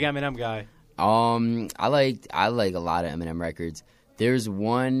you're a big Eminem guy. I like a lot of Eminem records. There's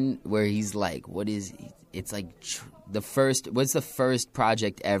one where he's like, it's like what's the first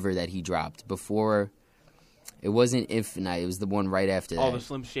project ever that he dropped before? It wasn't Infinite. It was the one right after that. Oh, the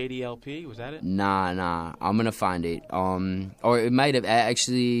Slim Shady LP? Was that it? Nah. I'm going to find it. Or it might have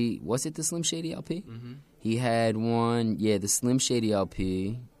actually... Was it the Slim Shady LP? He had one... Yeah, the Slim Shady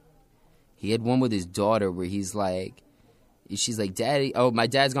LP. He had one with his daughter where he's like... She's like, Daddy... Oh, My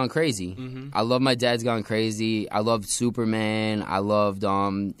Dad's Gone Crazy. I love My Dad's Gone Crazy. I loved Superman. I loved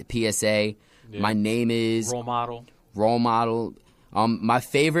PSA. Yeah. My Name Is... Role Model. My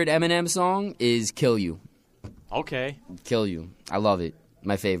favorite Eminem song is Kill You. Okay. Kill You. I love it.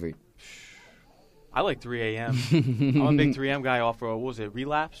 My favorite. I like 3 a.m. I'm a big 3 a.m. guy off of, what was it,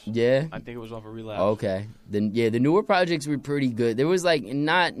 Relapse? Yeah. I think it was off of Relapse. Okay. Then the newer projects were pretty good. There was, like,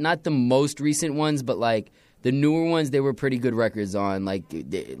 not the most recent ones, but, like, the newer ones, there were pretty good records on, like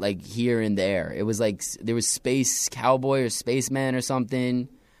here and there. It was, like, there was Space Cowboy or Spaceman or something.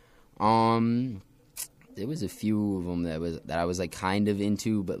 There was a few of them that I was, like, kind of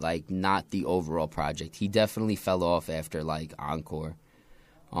into, but, like, not the overall project. He definitely fell off after, like, Encore.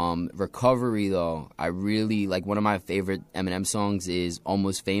 Recovery, though, I really like. One of my favorite Eminem songs is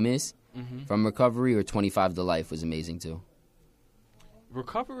Almost Famous from Recovery, or 25 to Life was amazing too.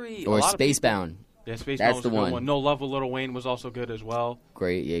 Recovery or Spacebound. Yeah, Spacebound That's was the a good one. one. No Love with Lil Wayne was also good as well.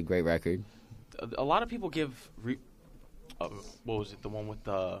 Great record. A lot of people give what was it? The one with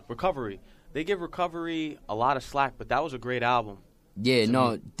Recovery. They give Recovery a lot of slack, but that was a great album. Yeah,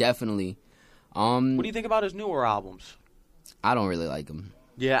 no, definitely. What do you think about his newer albums? I don't really like him.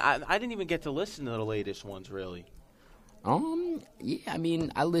 Yeah, I didn't even get to listen to the latest ones, really. Yeah, I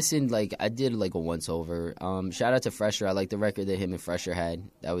mean, I listened, I did, a once-over. Shout out to Fresher. I like the record that him and Fresher had.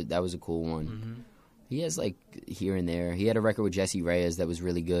 That was a cool one. Mm-hmm. He has, here and there. He had a record with Jesse Reyes that was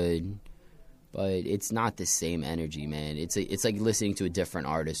really good. But it's not the same energy, man. It's like listening to a different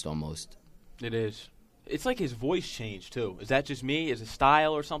artist almost. It is. It's like his voice changed, too. Is that just me? Is it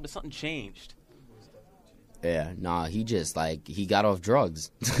style or something? Something changed. Yeah, nah, he just, he got off drugs.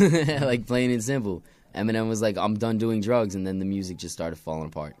 Plain and simple. Eminem was like, I'm done doing drugs, and then the music just started falling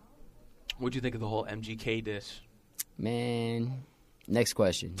apart. What'd you think of the whole MGK diss? Man, next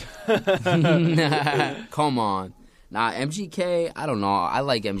question. Come on. Nah, MGK, I don't know. I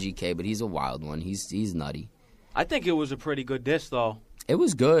like MGK, but he's a wild one. He's nutty. I think it was a pretty good diss, though. It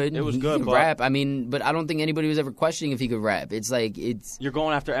was good. It was he good, could but rap. I mean, but I don't think anybody was ever questioning if he could rap. It's you're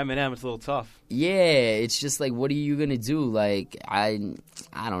going after Eminem. It's a little tough. Yeah, it's just what are you gonna do? I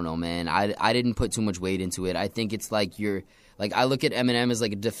don't know, man. I didn't put too much weight into it. I think it's you're I look at Eminem as a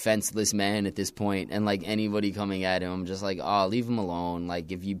defenseless man at this point, and anybody coming at him, I'm just oh, leave him alone.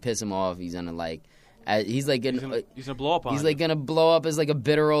 If you piss him off, he's gonna he's gonna blow up on. He's gonna blow up as a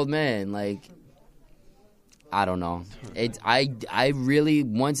bitter old man. I don't know. I really,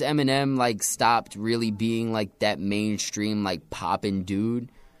 once Eminem stopped really being that mainstream poppin' dude,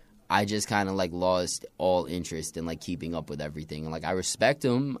 I just kind of lost all interest in keeping up with everything. And I respect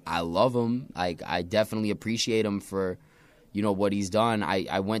him, I love him, I definitely appreciate him for what he's done.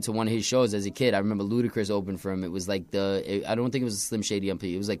 I went to one of his shows as a kid. I remember Ludacris opened for him. It was I don't think it was a Slim Shady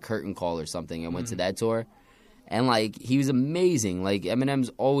MP. It was Curtain Call or something. I went to that tour. And, he was amazing. Eminem's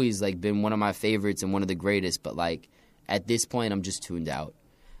always, been one of my favorites and one of the greatest. But, at this point, I'm just tuned out.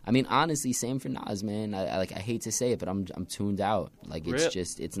 I mean, honestly, same for Nas, man. I hate to say it, but I'm tuned out.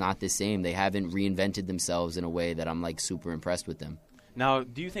 It's not the same. They haven't reinvented themselves in a way that I'm, super impressed with them. Now,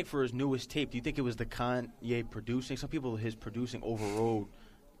 do you think for his newest tape, do you think it was the Kanye producing? Some people, his producing overrode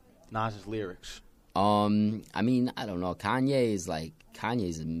Nas's lyrics. I mean, I don't know. Kanye's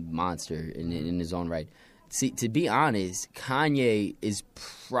a monster in his own right. See, to be honest, Kanye is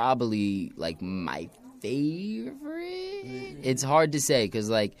probably my favorite. It's hard to say because,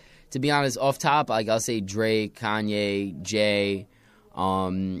 to be honest, off top, I'll say Drake, Kanye, Jay. I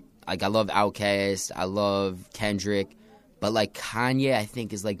love Outkast, I love Kendrick, but Kanye, I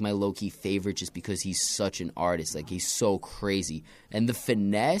think is my low key favorite just because he's such an artist. He's so crazy, and the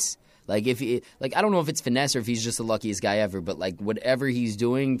finesse. If he, I don't know if it's finesse or if he's just the luckiest guy ever, but whatever he's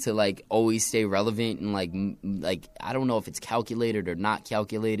doing to always stay relevant and I don't know if it's calculated or not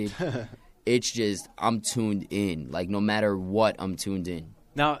calculated. It's just I'm tuned in. No matter what, I'm tuned in.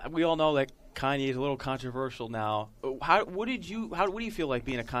 Now we all know that Kanye is a little controversial now. What do you feel like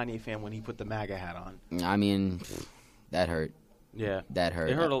being a Kanye fan when he put the MAGA hat on? I mean, that hurt. Yeah, that hurt.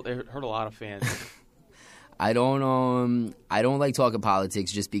 It hurt a lot of fans. I don't like talking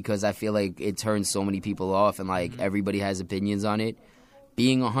politics just because I feel like it turns so many people off and everybody has opinions on it.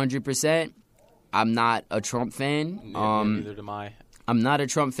 Being 100%, I'm not a Trump fan. Neither am I. I'm not a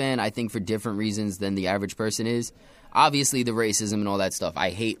Trump fan, I think, for different reasons than the average person is. Obviously, the racism and all that stuff,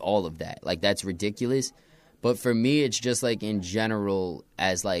 I hate all of that. That's ridiculous. But for me, it's just in general,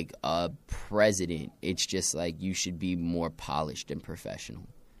 as a president, it's just you should be more polished and professional.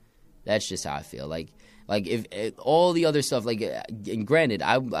 That's just how I feel. If all the other stuff, and granted,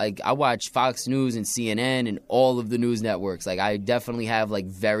 I watch Fox News and CNN and all of the news networks. I definitely have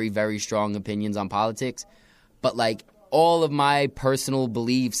very, very strong opinions on politics, but all of my personal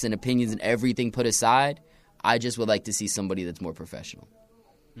beliefs and opinions and everything put aside, I just would like to see somebody that's more professional.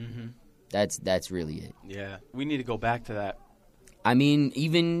 Mm-hmm. That's really it. Yeah, we need to go back to that. I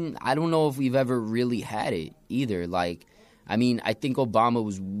mean, I don't know if we've ever really had it either. I think Obama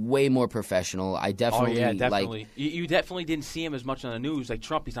was way more professional. Definitely. You definitely didn't see him as much on the news.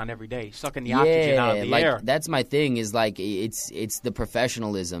 Trump, he's on every day, sucking the oxygen out of the air. That's my thing. Is it's the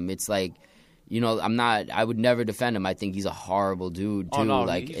professionalism. It's I would never defend him. I think he's a horrible dude too. Oh, no,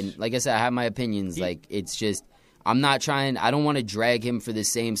 and I said, I have my opinions. It's just I'm not trying. I don't want to drag him for the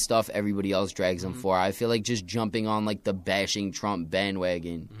same stuff everybody else drags him for. I feel just jumping on the bashing Trump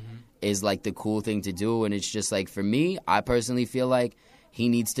bandwagon. Mm-hmm. Is the cool thing to do, and it's just for me, I personally feel he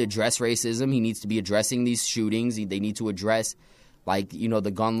needs to address racism. He needs to be addressing these shootings. They need to address, like, you know,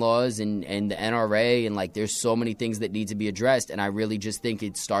 the gun laws and the NRA, and, like, there's so many things that need to be addressed. And I really just think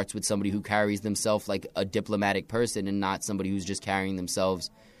it starts with somebody who carries themselves like a diplomatic person and not somebody who's just carrying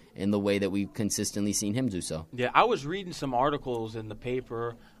themselves in the way that we've consistently seen him do so. Yeah, I was reading some articles in the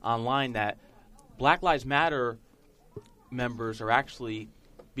paper online that Black Lives Matter members are actually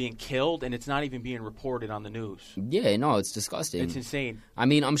being killed, and it's not even being reported on the news. Yeah, no, it's disgusting. It's insane. I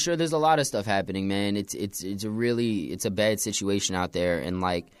mean, I'm sure there's a lot of stuff happening, man. It's a bad situation out there, and,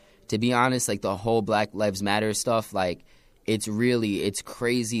 like, to be honest, like, the whole Black Lives Matter stuff, like, it's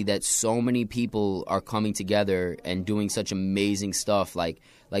crazy that so many people are coming together and doing such amazing stuff. Like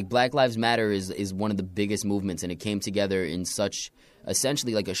Black Lives Matter is one of the biggest movements, and it came together in such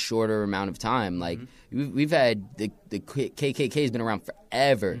essentially like a shorter amount of time. Like, we've had the KKK has been around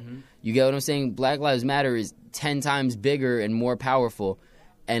forever. You get what I'm saying? Black Lives Matter is 10 times bigger and more powerful,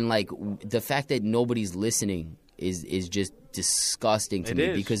 and, like, the fact that nobody's listening is just disgusting to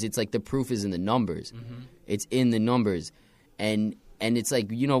me, because it's like the proof is in the numbers. It's in the numbers. And it's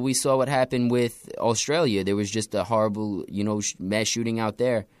like, you know, we saw what happened with Australia. There was just a horrible, you know, mass shooting out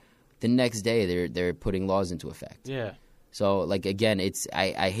there. The next day, they're putting laws into effect. Yeah. So, like, again, it's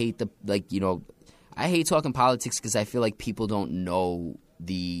I hate the, like, you know, I hate talking politics because I feel like people don't know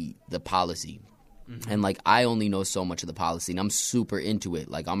the policy. And, like, I only know so much of the policy, and I'm super into it.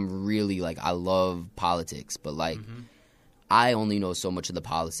 Like, I'm really, like, I love politics, but, like, I only know so much of the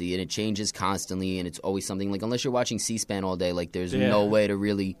policy, and it changes constantly, and it's always something, like, unless you're watching C-SPAN all day, like, there's no way to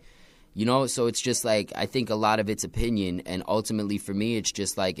really, you know? So it's just, like, I think a lot of it's opinion, and ultimately for me, it's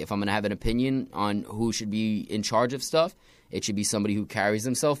just, like, if I'm going to have an opinion on who should be in charge of stuff, it should be somebody who carries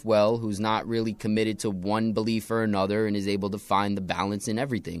himself well, who's not really committed to one belief or another, and is able to find the balance in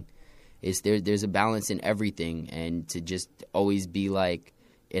everything. There's a balance in everything, and to just always be, like,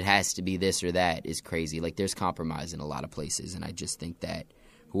 it has to be this or that is crazy. Like, there's compromise in a lot of places, and I just think that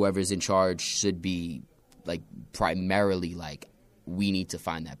whoever's in charge should be, like, primarily, like, we need to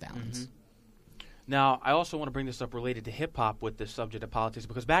find that balance. Now, I also want to bring this up related to hip-hop with the subject of politics,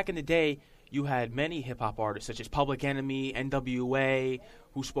 because back in the day, you had many hip-hop artists, such as Public Enemy, NWA,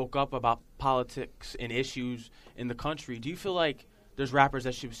 who spoke up about politics and issues in the country. Do you feel like there's rappers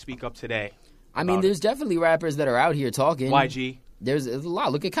that should speak up today? I mean, there's definitely rappers that are out here talking. YG. There's a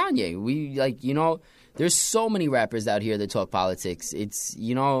lot. Look at Kanye. We, like, you know, there's so many rappers out here that talk politics. It's,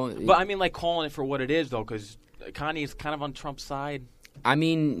 you know. But, I mean, like, calling it for what it is, though, because Kanye is kind of on Trump's side. I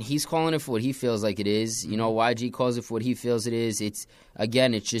mean, he's calling it for what he feels like it is. You know, YG calls it for what he feels it is. It's,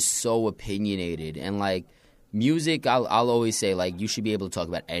 again, it's just so opinionated. And, like, music, I'll always say, like, you should be able to talk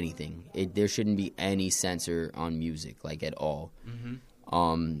about anything. There shouldn't be any censor on music, like, at all.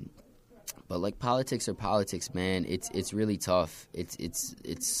 But, like, politics are politics, man. It's really tough. It's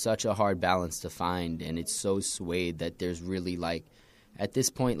such a hard balance to find, and it's so swayed that there's really, like, at this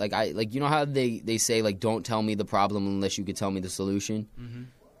point, like, you know how they say, like, don't tell me the problem unless you could tell me the solution?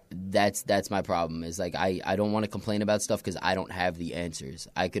 That's my problem. Is, like, I don't want to complain about stuff because I don't have the answers.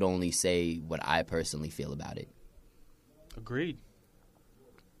 I could only say what I personally feel about it. Agreed.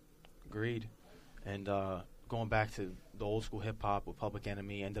 And going back to the old school hip hop with Public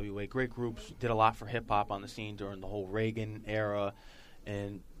Enemy, NWA, great groups, did a lot for hip hop on the scene during the whole Reagan era.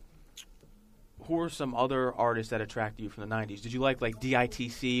 And who are some other artists that attracted you from the 90s? Did you like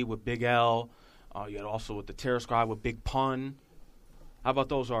DITC with Big L? You had also with the Terror Squad with Big Pun. How about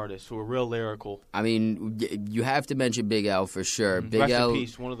those artists who are real lyrical? I mean, you have to mention Big L for sure. Big Rest L, in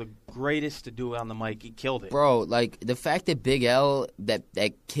peace, one of the greatest to do it on the mic. He killed it, bro. Like, the fact that Big L, that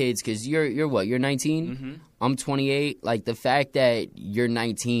kids, because you're what? You're 19. I'm 28. Like, the fact that you're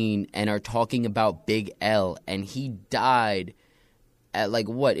 19 and are talking about Big L, and he died at, like,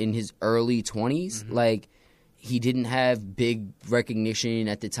 what, in his early 20s? Like, he didn't have big recognition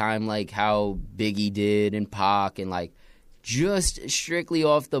at the time, like how Biggie did and Pac, and, like, just strictly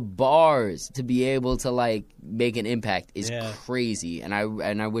off the bars to be able to, like, make an impact is crazy. And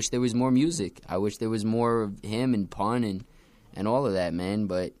I wish there was more music. I wish there was more of him and Pun and all of that, man.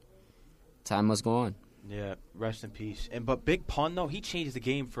 But time must go on. Yeah, rest in peace. But Big Pun, though, he changed the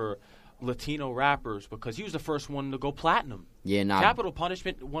game for Latino rappers because he was the first one to go platinum. Yeah, Capital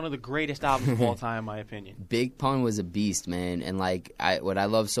Punishment, one of the greatest albums of all time, in my opinion. Big Pun was a beast, man. And, like, what I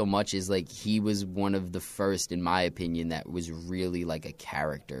love so much is, like, he was one of the first, in my opinion, that was really, like, a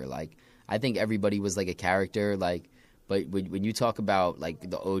character. Like, I think everybody was, like, a character, like, but when you talk about, like,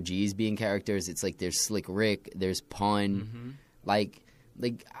 the OGs being characters, it's like there's Slick Rick, there's Pun. Like,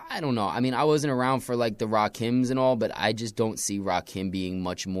 like, I don't know. I mean, I wasn't around for, like, the Rakims and all, but I just don't see Rakim being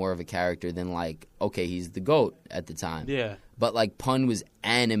much more of a character than, like, okay, he's the GOAT at the time. Yeah. But, like, Pun was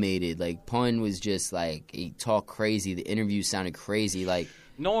animated. Like, Pun was just, like, he talked crazy. The interviews sounded crazy. Like,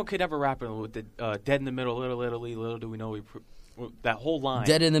 no one could ever rap with the dead in the middle, little Italy, little do we know that whole line.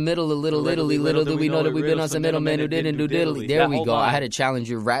 Dead in the middle of Little Italy, little do we know that we've been on some middlemen who didn't do diddly. There we go. Line. I had to challenge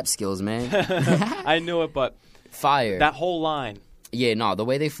your rap skills, man. I knew it, but fire. That whole line. Yeah, no, the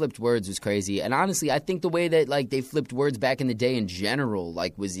way they flipped words was crazy. And honestly, I think the way that, like, they flipped words back in the day in general,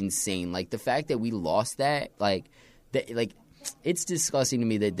 like, was insane. Like, the fact that we lost that, it's disgusting to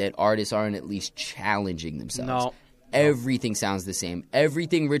me that artists aren't at least challenging themselves. No. Everything sounds the same.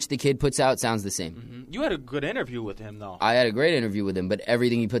 Everything Rich the Kid puts out sounds the same. Mm-hmm. You had a good interview with him, though. I had a great interview with him, but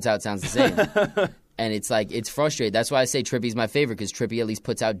everything he puts out sounds the same. And it's like, it's frustrating. That's why I say Trippy's my favorite, because Trippy at least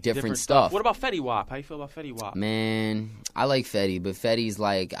puts out different stuff. What about Fetty Wap? How you feel about Fetty Wap? Man, I like Fetty, but Fetty's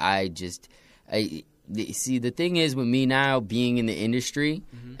like, see, the thing is with me now being in the industry,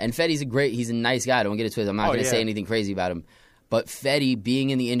 and Fetty's he's a nice guy. Don't get it twisted. I'm not going to say anything crazy about him. But Fetty, being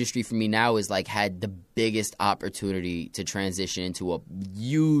in the industry for me now, is like had the biggest opportunity to transition into a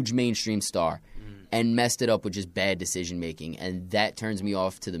huge mainstream star and messed it up with just bad decision making. And that turns me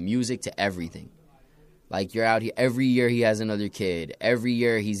off to the music, to everything. Like, you're out here, every year he has another kid. Every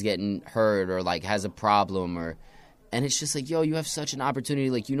year he's getting hurt or, like, has a problem. And it's just like, yo, you have such an opportunity.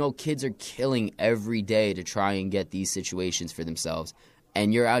 Like, you know, kids are killing every day to try and get these situations for themselves.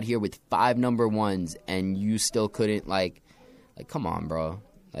 And you're out here with 5 number ones and you still couldn't, like, come on, bro.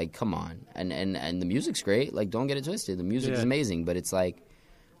 Like, come on. And the music's great. Like, don't get it twisted. The music is amazing. But it's like,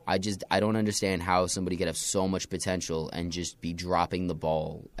 I don't understand how somebody could have so much potential and just be dropping the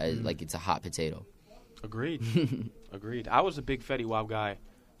ball like it's a hot potato. Agreed. Agreed. I was a big Fetty Wap guy.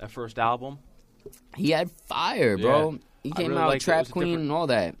 That first album. He had fire, bro. Yeah. He came out Trap Queen and all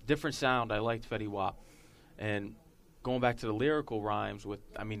that. Different sound. I liked Fetty Wap. And going back to the lyrical rhymes we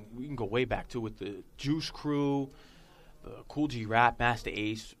can go way back, too, with the Juice Crew, the Cool G Rap, Master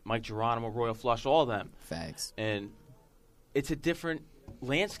Ace, Mike Geronimo, Royal Flush, all of them. Facts. And it's a different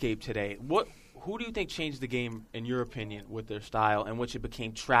landscape today. Who do you think changed the game, in your opinion, with their style, and which it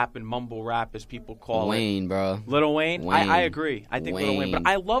became trap and mumble rap, as people call Wayne, it? Bro. Lil Wayne? I agree. I think Wayne. Lil Wayne, but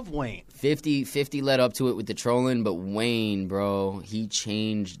I love Wayne. 50 led up to it with the trolling, but Wayne, bro, he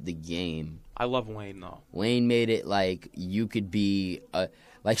changed the game. I love Wayne, though. Wayne made it like you could be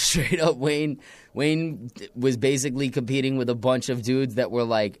like straight up Wayne was basically competing with a bunch of dudes that were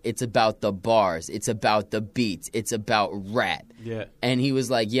like, it's about the bars, it's about the beats, it's about rap. Yeah. And he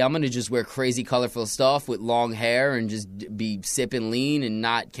was like, yeah, I'm going to just wear crazy colorful stuff with long hair and just be sipping lean and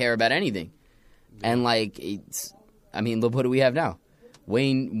not care about anything. Yeah. And like, look, what do we have now?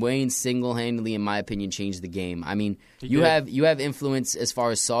 Wayne single-handedly, in my opinion, changed the game. I mean, you have influence as far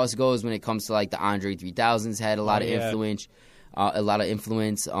as sauce goes when it comes to like the Andre 3000s had a lot of influence.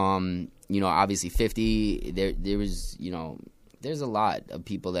 Obviously 50. There was, there's a lot of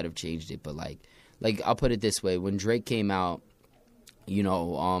people that have changed it. But like I'll put it this way: when Drake came out,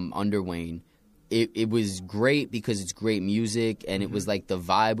 under Wayne, it was great because it's great music and it was like the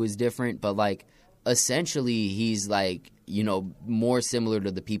vibe was different. But like essentially, he's like more similar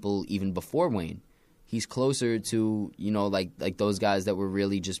to the people even before Wayne. He's closer to like those guys that were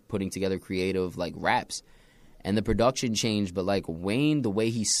really just putting together creative like raps. And the production changed, but, like, Wayne, the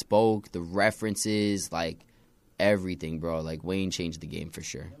way he spoke, the references, like, everything, bro. Like, Wayne changed the game for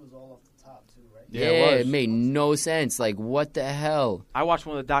sure. It was all off the top, too, right? Yeah, it made no sense. Like, what the hell? I watched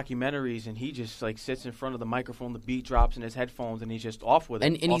one of the documentaries, and he just, like, sits in front of the microphone, the beat drops in his headphones, and he's just off with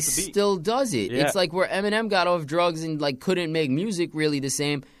it. And he still does it. Yeah. It's like where Eminem got off drugs and, like, couldn't make music really the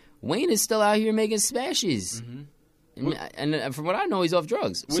same. Wayne is still out here making smashes. Mm-hmm. And from what I know, he's off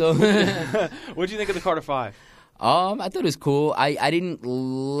drugs. So, what do you think of the Carter 5? I thought it was cool. I didn't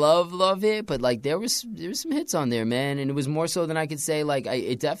love it, but like there was some hits on there, man, and it was more so than I could say. Like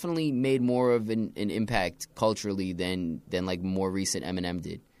it definitely made more of an impact culturally than like more recent Eminem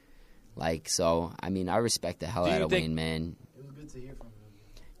did. Like so, I mean, I respect the hell out of Wayne, man. It was good to hear from him.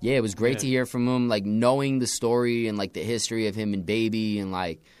 Yeah, it was great to hear from him. Like knowing the story and like the history of him and Baby and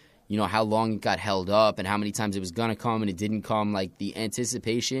like how long it got held up and how many times it was gonna come and it didn't come. Like the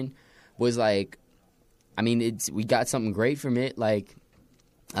anticipation was like. I mean, we got something great from it. Like,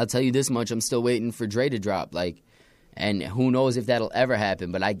 I'll tell you this much: I'm still waiting for Dre to drop. Like, and who knows if that'll ever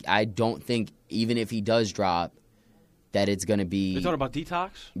happen? But I don't think even if he does drop, that it's gonna be. You're talking about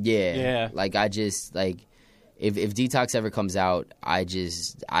Detox? Yeah. Yeah. Like I just like if Detox ever comes out, I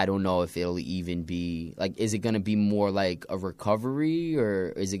don't know if it'll even be like. Is it gonna be more like a recovery or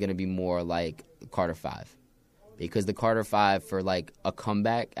is it gonna be more like Carter 5? because the Carter 5 for like a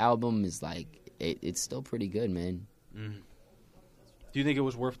comeback album is like it's still pretty good, man. Do you think it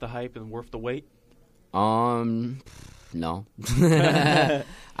was worth the hype and worth the wait? No.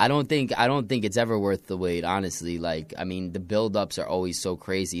 I don't think it's ever worth the wait, honestly. Like, I mean, the build-ups are always so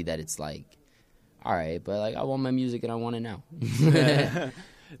crazy that it's like, all right, but like I want my music and I want it now.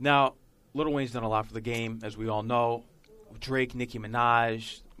 Now, Lil Wayne's done a lot for the game, as we all know. Drake, Nicki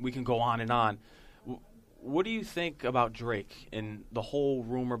Minaj, we can go on and on. What do you think about Drake and the whole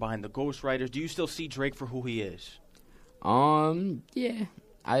rumor behind the ghostwriters? Do you still see Drake for who he is? Yeah.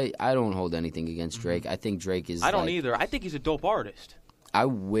 I don't hold anything against Drake. I think Drake is I don't either. I think he's a dope artist. I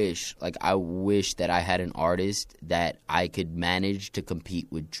wish that I had an artist that I could manage to compete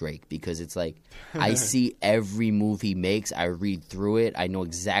with Drake, because it's like I see every move he makes. I read through it. I know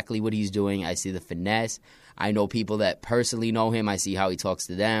exactly what he's doing. I see the finesse. I know people that personally know him. I see how he talks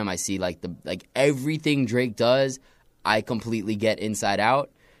to them. I see like everything Drake does, I completely get inside out,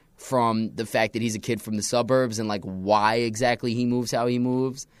 from the fact that he's a kid from the suburbs and like why exactly he moves how he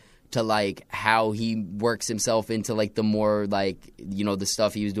moves, to like how he works himself into like the more like, you know, the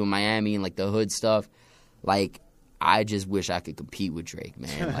stuff he was doing in Miami and like the hood stuff. Like, I just wish I could compete with Drake,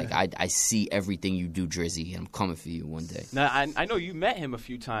 man. Like, I see everything you do, Drizzy, and I'm coming for you one day. Now, I know you met him a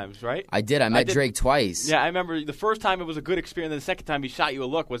few times, right? I did. I met Drake twice. Yeah, I remember the first time it was a good experience, and the second time he shot you a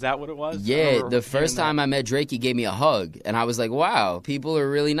look. Was that what it was? Yeah, the first time I met Drake, he gave me a hug, and I was like, wow, people are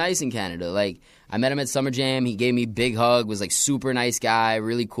really nice in Canada. Like, I met him at Summer Jam. He gave me a big hug, was like super nice guy,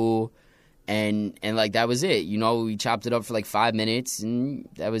 really cool. And like, that was it. You know, we chopped it up for like 5 minutes, and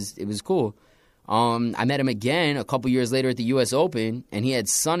it was cool. I met him again a couple years later at the U.S. Open, and he had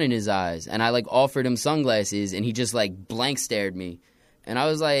sun in his eyes. And I, like, offered him sunglasses, and he just, like, blank stared me. And I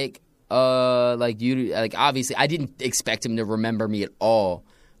was like, obviously, I didn't expect him to remember me at all.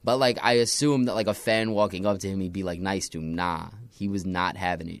 But, like, I assumed that, like, a fan walking up to him, he'd be, like, nice to him. Nah, he was not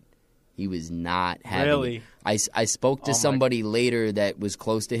having it. He was not having it. I spoke to somebody later that was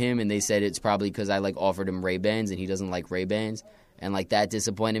close to him, and they said it's probably because I, like, offered him Ray-Bans, and he doesn't like Ray-Bans. And, like, that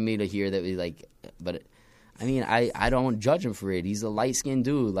disappointed me to hear that we, like, but, I mean, I don't judge him for it. He's a light-skinned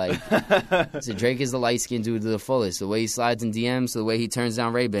dude. Like, so Drake is the light-skinned dude to the fullest. The way he slides in DMs, the way he turns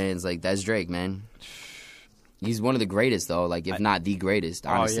down Ray-Bans, like, that's Drake, man. He's one of the greatest, though, like, if not the greatest,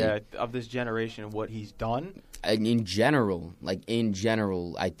 honestly. Oh, yeah, of this generation and what he's done. In general,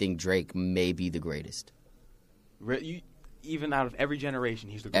 I think Drake may be the greatest. Even out of every generation,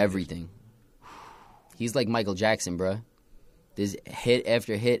 he's the greatest. Everything. He's like Michael Jackson, bruh. There's hit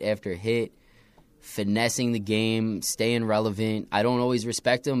after hit after hit, finessing the game, staying relevant. I don't always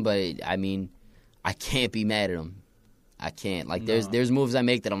respect him, but, I mean, I can't be mad at him. I can't. Like, there's moves I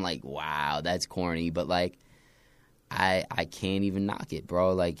make that I'm like, wow, that's corny. But, like, I can't even knock it,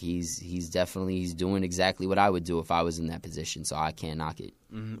 bro. Like, he's doing exactly what I would do if I was in that position, so I can't knock it.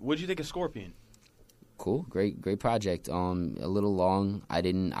 Mm-hmm. What'd you think of Scorpion? Cool. Great project. A little long. I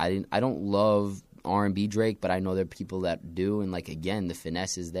don't love R&B Drake, but I know there are people that do, and like, again, the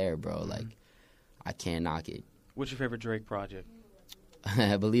finesse is there, bro. Like, I can't knock it. What's your favorite Drake project?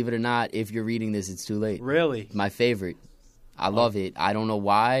 Believe it or not, if you're reading this, it's too late. Really? My favorite. I love it. I don't know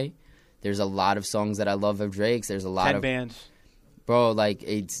why. There's a lot of songs that I love of Drake's. There's a lot 10 of bands. Bro, like,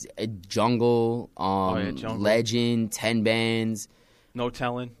 it's a Jungle, Jungle. Legend, 10 bands. No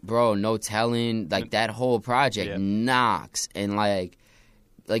Telling. Bro, No Telling. Like, that whole project knocks. And like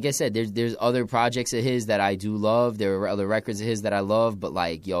I said, there's other projects of his that I do love. There are other records of his that I love. But,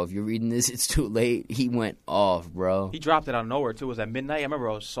 like, yo, if you're reading this, it's too late. He went off, bro. He dropped it out of nowhere, too. Was that midnight? I remember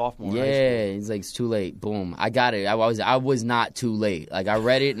I was sophomore. Yeah, he's like, it's too late. Boom. I got it. I was not too late. Like, I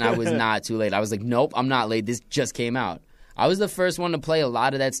read it, and I was not too late. I was like, nope, I'm not late. This just came out. I was the first one to play a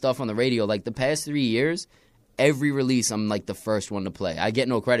lot of that stuff on the radio. Like, the past 3 years, every release, I'm, like, the first one to play. I get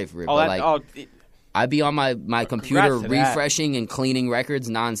no credit for it. I'd be on my computer refreshing and cleaning records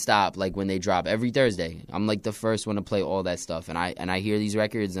nonstop, like, when they drop every Thursday. I'm like the first one to play all that stuff, and I hear these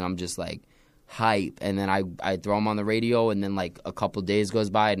records and I'm just like hype, and then I throw them on the radio, and then like a couple days goes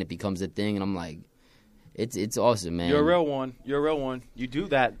by and it becomes a thing, and I'm like, it's awesome, man. You're a real one. You do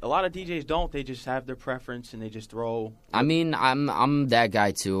that. A lot of DJs don't. They just have their preference and they just throw. I mean, I'm that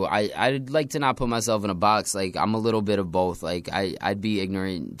guy too. I'd like to not put myself in a box. Like, I'm a little bit of both. Like, I'd be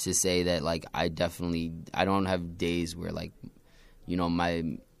ignorant to say that, like, I don't have days where, like, you know,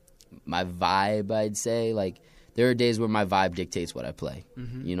 my vibe, I'd say, like, there are days where my vibe dictates what I play,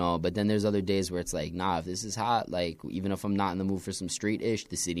 you know, but then there's other days where it's like, nah, if this is hot, like, even if I'm not in the mood for some street-ish,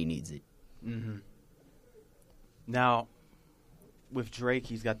 the city needs it. Mm-hmm. Now, with Drake,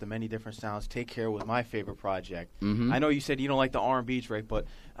 he's got the many different sounds. Take Care was my favorite project. Mm-hmm. I know you said you don't like the R&B Drake, but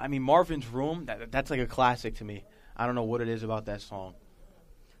I mean Marvin's Room, that's like a classic to me. I don't know what it is about that song.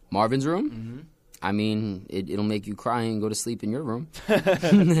 Marvin's Room? Mm-hmm. I mean, it'll make you cry and go to sleep in your room.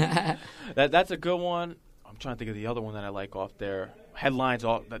 That's a good one. I'm trying to think of the other one that I like off there. Headlines.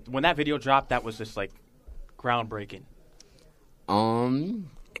 When that video dropped, that was just like groundbreaking.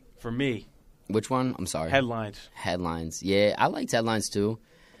 For me. Which one? I'm sorry. Headlines. Yeah, I liked Headlines too.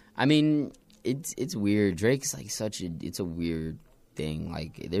 I mean, it's weird. Drake's like it's a weird thing.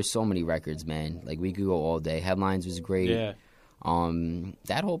 Like, there's so many records, man. Like, we could go all day. Headlines was great. Yeah.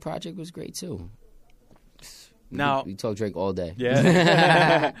 That whole project was great too. Now we talk Drake all day.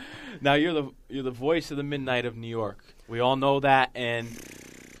 Yeah. Now you're the voice of the midnight of New York. We all know that, and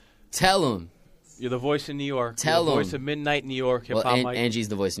tell him. You're the voice of New York. Tell you're the him. voice of midnight New York. Well, Angie's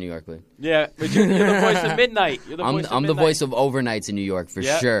the voice of New York, but yeah, but you're the voice of midnight. You're the voice of I'm midnight. the voice of overnights in New York for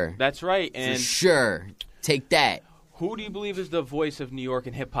sure. That's right. And for sure. Take that. Who do you believe is the voice of New York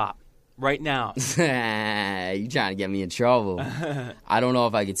and hip hop right now? You trying to get me in trouble? I don't know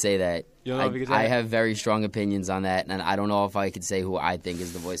if I could say that. You don't know if you could say I that? have very strong opinions on that, and I don't know if I could say who I think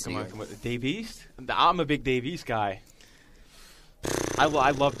is the voice of New York. Come on. Dave East? I'm a big Dave East guy. I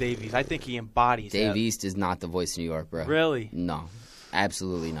love Dave East. I think he embodies Dave that. East is not the voice of New York, bro. Really? No,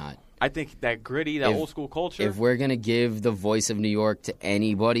 absolutely not. I think that gritty, that old school culture. If we're going to give the voice of New York to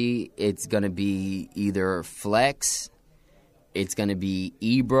anybody, it's going to be either Flex, it's going to be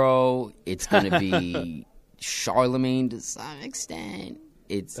Ebro, it's going to be Charlemagne to some extent.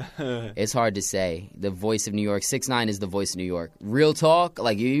 It's hard to say. The voice of New York. 6ix9ine is the voice of New York. Real talk,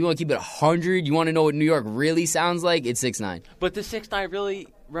 like you want to keep it 100, you want to know what New York really sounds like, it's 6ix9ine. But does 6ix9ine really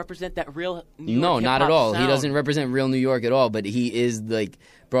represent that real New York No, not at all. sound? He doesn't represent real New York at all, but he is like,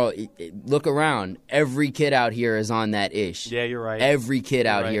 bro, look around. Every kid out here is on that ish. Yeah, you're right. Every kid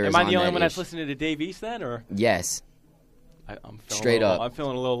out here is on that Am I the only one ish. that's listening to Dave East then, or? Yes. I'm Straight up. I'm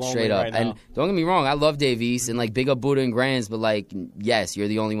feeling a little lonely Straight up. right now. And don't get me wrong, I love Dave East and like big up Buddha and Grands, but like, yes, you're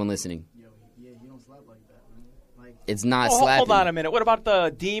the only one listening. Yeah, you don't slap like that, man. Like, It's not Oh, slapping. hold on a minute. What about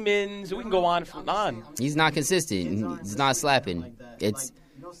the Demons? We can go on from on. He's not consistent. It's not slapping. like that. It's Like,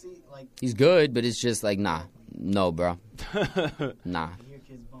 you don't see, like, he's good, but it's just like no, bro, nah. you hear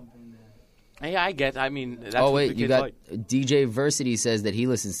kids bumping that. Yeah, I get. I mean, that's Oh what wait, the you kids got like. DJ Versity says that he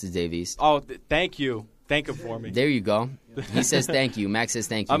listens to Dave East. Oh, thank you. Thank him for me. There you go. He says thank you. Max says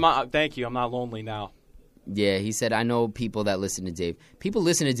thank you. Thank you. I'm not lonely now. Yeah, he said I know people that listen to Dave. People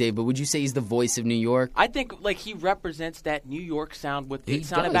listen to Dave, but would you say he's the voice of New York? I think like he represents that New York sound with He it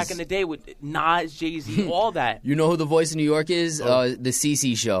sounded does. back in the day with Nas, Jay-Z, all that. You know who the voice of New York is? The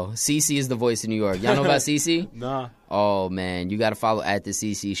CC show. CC is the voice of New York. Y'all know about CC? Nah. Oh man, you got to follow at the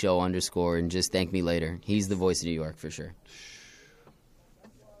CC show _ and just thank me later. He's the voice of New York for sure.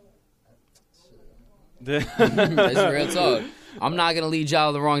 That's real talk. I'm not gonna lead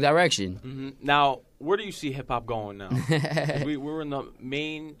y'all the wrong direction. Mm-hmm. Now, where do you see hip hop going now? 'Cause we're in the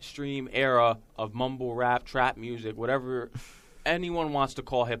mainstream era of mumble rap, trap music, whatever anyone wants to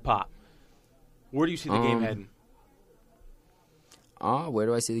call hip hop. Where do you see the game heading? Where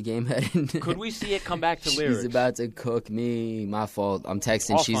do I see the game heading? Could we see it come back to lyrics? She's about to cook me. My fault. I'm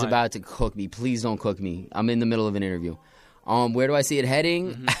texting. All She's fine. about to cook me. Please don't cook me. I'm in the middle of an interview. Where do I see it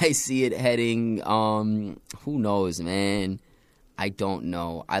heading? Mm-hmm. I see it heading. Who knows, man? I don't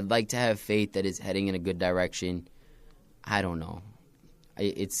know. I'd like to have faith that it's heading in a good direction. I don't know.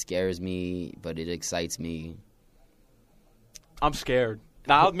 It scares me, but it excites me. I'm scared.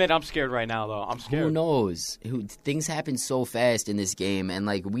 Now, I'll admit I'm scared right now, though. I'm scared. Who knows? Things happen so fast in this game, and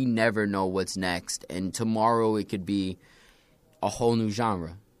like we never know what's next. And tomorrow it could be a whole new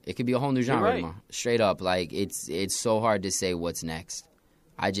genre. It could be a whole new genre right. tomorrow. Straight up, like it's so hard to say what's next.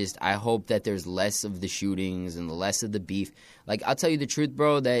 I hope that there's less of the shootings and less of the beef. Like, I'll tell you the truth,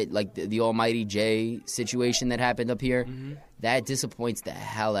 bro, that like the Almighty J situation that happened up here, that disappoints the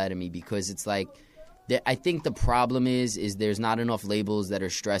hell out of me because it's like, I think the problem is there's not enough labels that are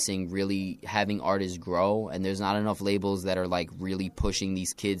stressing really having artists grow, and there's not enough labels that are like really pushing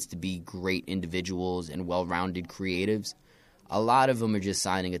these kids to be great individuals and well-rounded creatives. A lot of them are just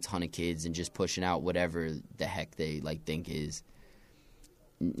signing a ton of kids and just pushing out whatever the heck they like think is.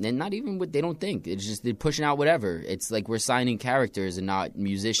 And not even what they don't think. It's just they're pushing out whatever. It's like we're signing characters and not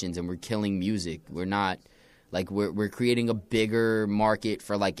musicians, and we're killing music. We're not like we're creating a bigger market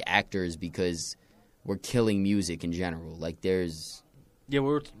for like actors because we're killing music in general. Like there's Yeah, we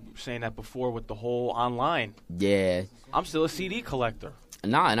were saying that before with the whole online. yeah. I'm still a CD collector.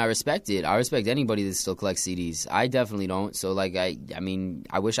 Nah, and I respect it. I respect anybody that still collects CDs. I definitely don't. So like I mean,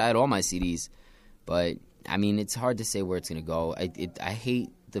 I wish I had all my CDs, but I mean, it's hard to say where it's going to go. I hate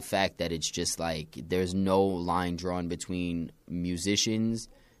the fact that it's just like there's no line drawn between musicians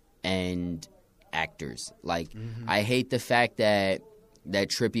and actors. Like, I hate the fact that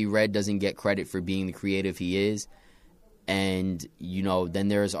Trippie Redd doesn't get credit for being the creative he is. And, you know, then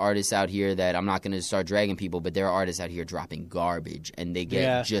there's artists out here that I'm not going to start dragging people, but there are artists out here dropping garbage, and they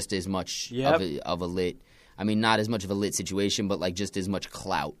get just as much of a lit. I mean, not as much of a lit situation, but like just as much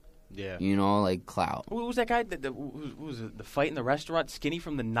clout. Yeah. You know, like clout. Who was that guy? Who was it? The fight in the restaurant? Skinny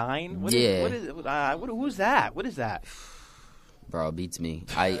from the Nine? Who's that? What is that? Bro, it beats me.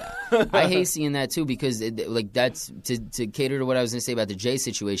 I hate seeing that too because that's to cater to what I was going to say about the Jay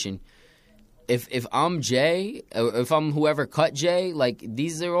situation. If I'm Jay, or if I'm whoever cut Jay, like,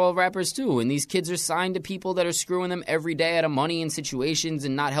 these are all rappers too, and these kids are signed to people that are screwing them every day out of money in situations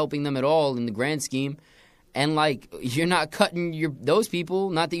and not helping them at all in the grand scheme. And like, you're not cutting those people.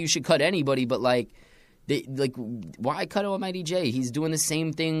 Not that you should cut anybody, but like, why cut Almighty Jay? He's doing the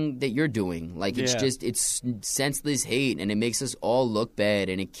same thing that you're doing. Like, it's senseless hate, and it makes us all look bad,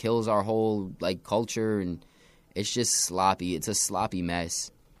 and it kills our whole like culture, and it's just sloppy. It's a sloppy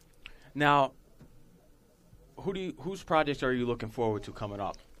mess. Now, whose projects are you looking forward to coming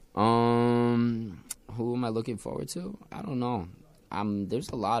up? Who am I looking forward to? I don't know. There's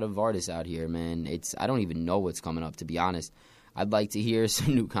a lot of artists out here, man. I don't even know what's coming up, to be honest. I'd like to hear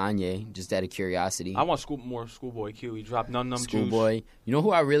some new Kanye, just out of curiosity. I want more Schoolboy Q. He dropped Num Num Juice. Schoolboy. You know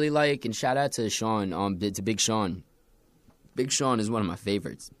who I really like? And shout out to Sean, to Big Sean. Big Sean is one of my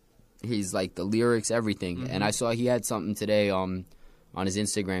favorites. He's like the lyrics, everything. Mm-hmm. And I saw he had something today on his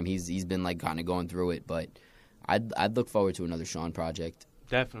Instagram. He's been like kind of going through it, but I'd look forward to another Sean project.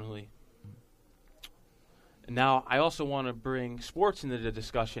 Definitely. Now, I also want to bring sports into the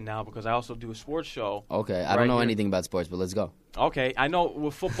discussion now because I also do a sports show. Okay, I don't know anything about sports, but let's go. Okay, I know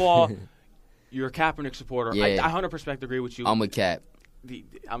with football, you're a Kaepernick supporter. Yeah. I 100% agree with you. I'm with Cap.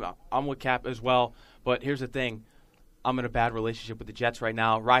 I'm with Cap as well, but here's the thing. I'm in a bad relationship with the Jets right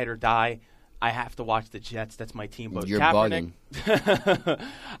now. Ride or die. I have to watch the Jets. That's my team. But you're Kaepernick, bugging.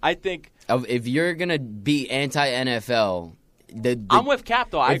 I think if you're gonna be anti-NFL, I'm with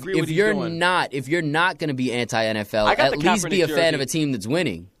Cap though. I agree with you. If you're not gonna be anti-NFL, at least be a fan of a team that's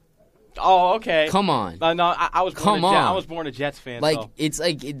winning. Oh, okay. Come on. No, I was born a Jets fan. Like so. It's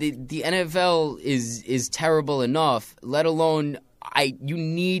like the NFL is terrible enough. Let alone. You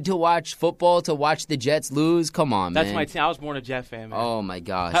need to watch football to watch the Jets lose? Come on, man. That's my team. I was born a Jet fan, man. Oh, my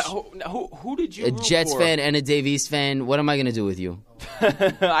gosh. Who did you root for? A Jets fan and a Dave East fan. What am I going to do with you?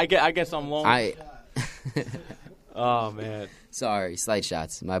 I guess I'm lonely. Oh, man. Sorry. Slight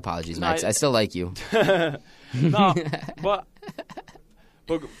shots. My apologies, Max. I still like you. No, but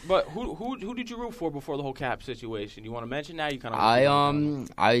who did you root for before the whole Cap situation? You want to mention that? You kind of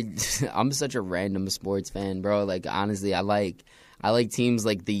I'm such a random sports fan, bro. Like, honestly, I like teams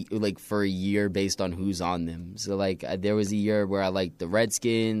like for a year based on who's on them. So like there was a year where I liked the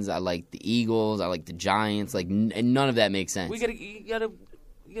Redskins, I liked the Eagles, I liked the Giants. Like and none of that makes sense. You gotta.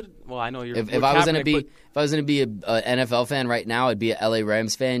 Well, I know you're. If I was gonna be an NFL fan right now, I'd be a LA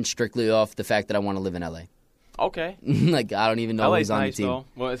Rams fan strictly off the fact that I want to live in LA. Okay. Like I don't even know who's on the team. Though.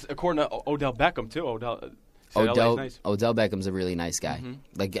 Well, it's according to Odell Beckham too. Odell Beckham's a really nice guy. Mm-hmm.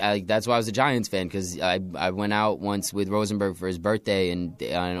 Like that's why I was a Giants fan because I went out once with Rosenberg for his birthday and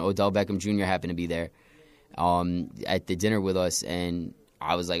Odell Beckham Jr. happened to be there at the dinner with us and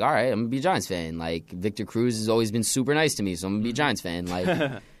I was like, all right, I'm gonna be a Giants fan. Like Victor Cruz has always been super nice to me, so I'm gonna be a Giants fan.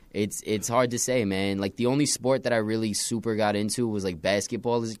 Like it's hard to say, man. Like the only sport that I really super got into was like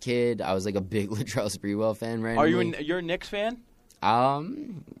basketball as a kid. I was like a big Latrell Sprewell fan. Randomly. You're a Knicks fan?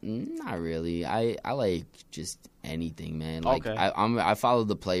 Not really. I like just anything, man. Like okay. I follow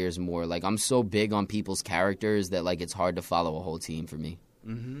the players more. Like I'm so big on people's characters that like it's hard to follow a whole team for me.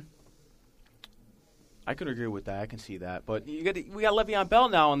 Mm-hmm. I could agree with that. I can see that. But we got Le'Veon Bell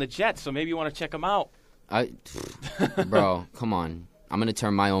now on the Jets, so maybe you want to check him out. Bro, come on. I'm gonna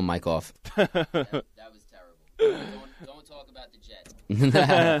turn my own mic off. That was terrible. Don't talk about the Jets.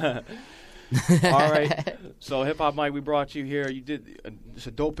 All right. So Hip Hop Mike, we brought you here. You did it's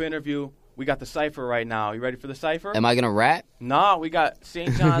a dope interview. We got the cipher right now. You ready for the cipher? Am I gonna rap? Nah, we got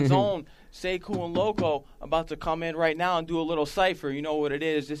St. John's own Sekou and Loco about to come in right now and do a little cipher. You know what it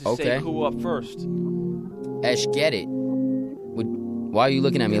is. This is okay. Sekou up first. Esh, get it. Why are you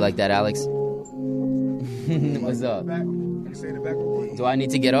looking at me like that, Alex? What's up? Do I need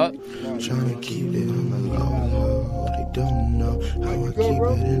to get up? Tryna keep it on the low. They don't know how I keep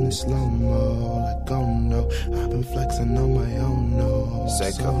it in the slow-mo. Like, oh no, I've been flexing on my own, no.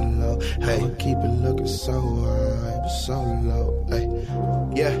 So low, hey, keep it looking so high, but so low, hey.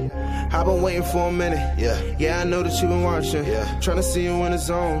 Yeah, I've been waiting for a minute. Yeah, I know that you've been watching. Tryna see you in the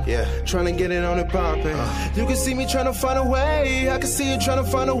zone. Tryna get it on and popping. You can see me tryna find a way. I can see you tryna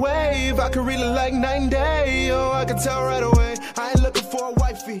find a wave. I can read it like night and day. Oh, I can tell right away. I ain't looking for a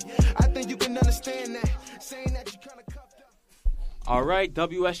wifey. I think you can understand that. Saying that you kinda cuffed up. All right,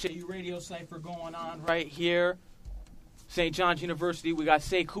 WSJU Radio Cypher going on right here. St. John's University. We got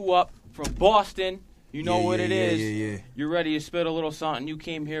Sekou up from Boston. You know what it is. Yeah. You're ready to spit a little something. You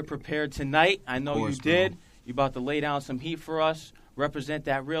came here prepared tonight. I know you did. You about to lay down some heat for us. Represent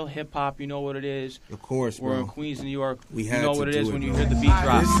that real hip hop. You know what it is. Of course, bro. We're in Queens, New York. We you had know to what it do is it, when you bro. hear the beat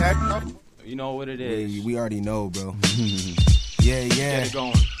drop. You know what it is. We already know, bro. Yeah. Get it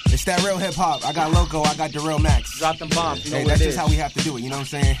going. It's that real hip hop. I got Loco, I got the real Max. Drop them bombs. You know Hey, what that's it just is. how we have to do it, you know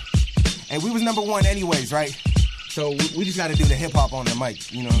what I'm saying? And we was number one anyways, right? So we just got to do the hip hop on the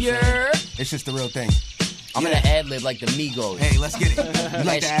mic, you know what I'm saying? It's just the real thing. I'm gonna ad-lib like the Migos. Hey, let's get it. You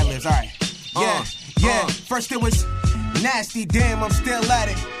like the ad-libs, all right. Yeah. First it was nasty, damn, I'm still at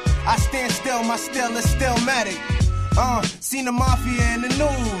it. I stand still, my still is still matic. Seen the mafia in the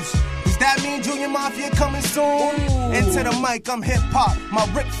news. Does that mean Junior Mafia coming soon? Into the mic, I'm hip-hop. My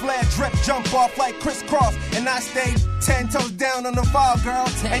Ric Flair drip jump off like crisscross. And I stay 10 toes down on the file, girl.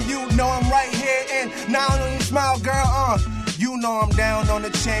 And you know I'm right here, and now I know you smile, girl. You know I'm down on the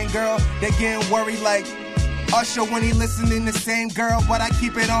chain, girl. They getting worried like Usher when he listening the same girl, but I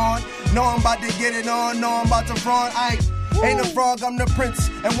keep it on. Know I'm about to get it on, know I'm about to fraud. I ain't a frog, I'm the prince.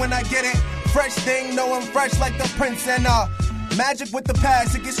 And when I get it, fresh thing, know I'm fresh like the prince. And magic with the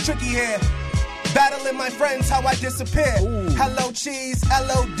past, it gets tricky here. Battling my friends, how I disappear. Hello, cheese,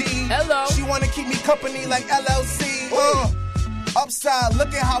 L-O-D. Hello. She wanna keep me company like LLC. Upside,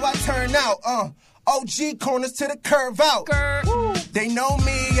 look at how I turn out. OG corners to the curve out. They know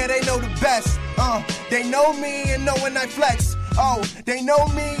me, yeah, they know the best. They know me and know when I flex. They know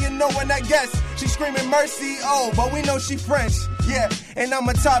me and know when I guess. She screaming mercy, but we know she French. Yeah, and I'm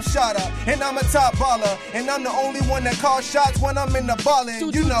a top shotter, and I'm a top baller, and I'm the only one that calls shots when I'm in the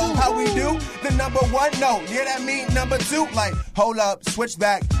ballin'. You know how we do, the number one note. Yeah, that mean number two. Like, hold up, switch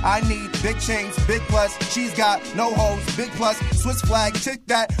back. I need big chains, big plus. She's got no hoes, big plus. Swiss flag, chick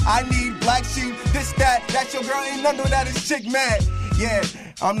that. I need black sheep, this, that. That's your girl, ain't none of that is chick mad. Yeah,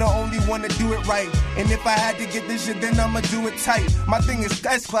 I'm the only one to do it right. And if I had to get this shit, then I'ma do it tight. My thing is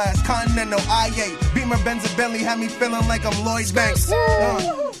S-Class, Continental, I-8. Beamer, Benz, and Bentley had me feeling like I'm Lloyd Banks.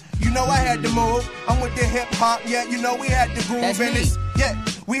 You know I had to move. I'm with the hip-hop, yeah, you know we had to groove. That's and me. it's, yeah,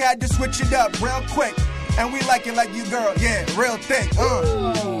 we had to switch it up real quick. And we like it like you, girl, yeah, real thick.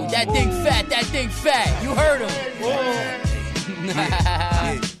 That thing fat. You heard him.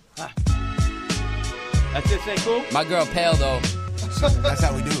 That's it, say cool. My girl pale though. That's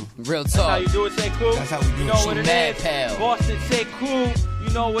how we do. Real That's how talk. you do it, say cool. That's how we do You it. know She what it mad is. pale. Boston, say cool.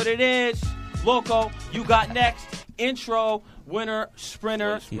 You know what it is. Loco, you got next. Intro, winner,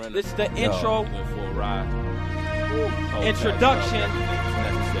 sprinter. This is the intro. Introduction.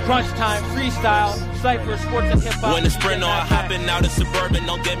 Crunch time, freestyle, cypher, sports and hip hop. When it's sprint on, hopping out of suburban,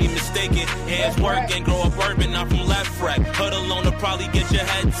 don't get me mistaken. Hands working, grow up urban, I'm from left rack. Huddle on to probably get your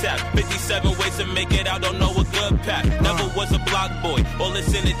head tapped. 57 ways to make it out, don't know a good pack. Never was a block boy, or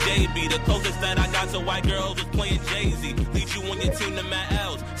listen to JB. The closest that I got to white girls was playing Jay-Z. Lead you on your team to Matt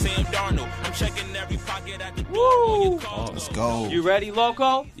L's, Sam Darnold. I'm checking every pocket at the door. On your car. Let's go. You ready,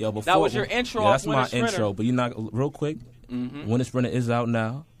 Loco? Yo, before, that was your intro. Yeah, that's Winner my Sprinter. intro, but you're not real quick. Winner Sprinter is out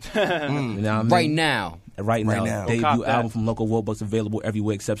now. You know what I mean? Right now. Right now. Cop Debut that. album from Local Warbucks available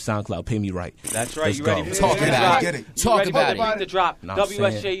everywhere except SoundCloud. Pay me right. That's right. Let's You go. ready for Talk the about drop? it. Get it. You Talk ready about for it. the drop? Know what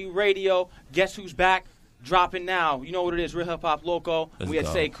I'm WSJU Radio. Guess who's back? Dropping now. You know what it is. Real Hip Hop Loco. Let's We had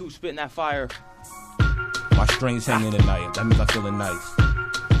go. Sekou spitting that fire. My strings hanging tonight. That means I'm feeling nice.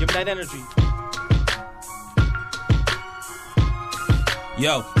 Give me that energy.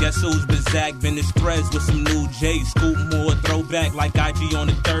 Yo, guess who's been Zach? Vintage threads with some new J's. Scoop more throwback like IG on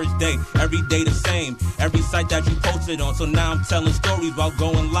a Thursday. Every day the same. Every site that you posted on. So now I'm telling stories about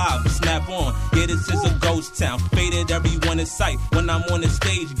going live. Snap on. Yeah, this is a ghost town. Faded everyone in sight. When I'm on the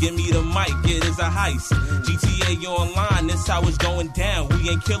stage, give me the mic. Yeah, it is a heist. GTA, you online. This how it's going down. We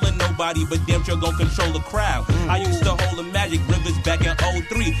ain't killing nobody, but damn sure gon' control the crowd. I used to hold the Magic Rivers back in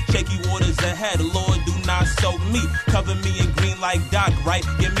 03. Shaky waters ahead. Lord, do not soak me. Cover me in green like Doc. right?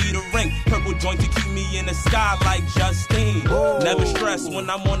 Give me the ring, purple joint to keep me in the sky like Justine. Never stress when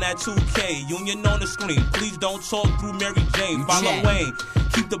I'm on that 2K. Union on the screen, please don't talk through Mary Jane. Follow Wayne.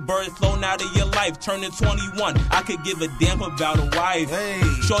 Keep the birds flown out of your life. Turning 21, I could give a damn about a wife. Hey.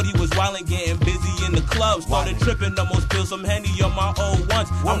 Shorty was wildin', getting busy in the club. Started tripping, almost spilled some Henny on my old ones.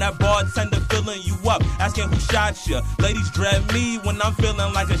 I'm that bartender filling you up, asking who shot ya. Ladies dread me when I'm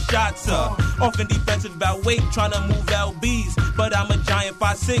feeling like a shotter. Often defensive about weight, trying to move LBs. But I'm a giant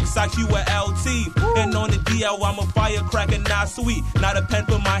 5'6", socks you a LT. And on the DL, I'm a firecracker, not sweet. Not a pen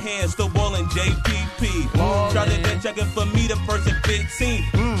for my hand, still boiling JPP. Trying to get checking for me, the first and 15.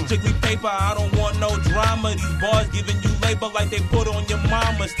 Strictly paper, I don't want no drama. These bars giving you labor like they put on your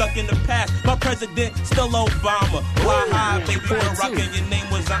mama. Stuck in the past, my president still Obama. Fly high, baby, we're rocking, your name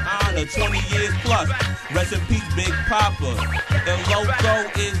was an honor. 20 years plus, rest in peace, Big Papa. And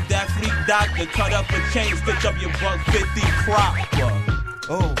Loco is that freak doctor. Cut up a chain, stitch up your $150 crop.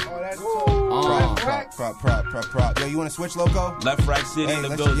 Prop. Yo, you want to switch, Loco? Left, right, city in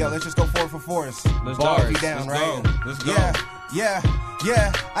the building. Yo, let's just go 4 for 4s. Let's Bars. go. Down, Let's right? go. Let's go. Yeah.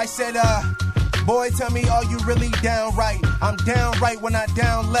 I said, boy, tell me, are you really down right? I'm down right when I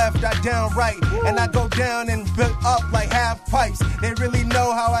down left, I down right. And I go down and build up like half pipes. They really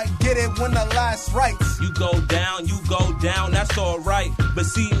know how I get it when the last writes. You go down, that's alright. But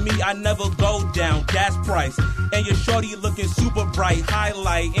see me, I never go down, gas price. And your shorty looking super bright,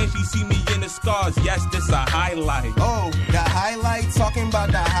 highlight. And she see me in the scars, yes, this a highlight. Oh, the highlight, talking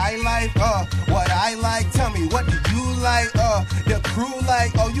about the highlight. What I like, tell me, what do you like? The crew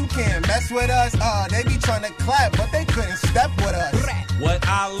like, oh, you can't mess with us. They be trying to clap, but they couldn't step with us. What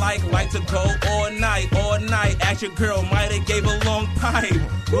I like to go all night. Ask your girl, might have gave a long pipe.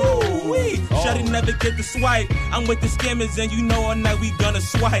 Ooh-wee, shawty never get the swipe. I'm with the scammers and you know all night we gonna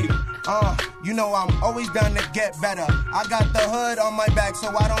swipe. You know I'm always down to get better. I got the hood on my back so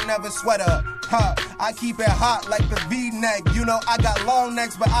I don't ever sweat her. I keep it hot like the V-neck. You know I got long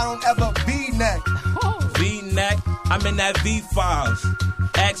necks but I don't ever V-neck. V-neck, I'm in that V-Files.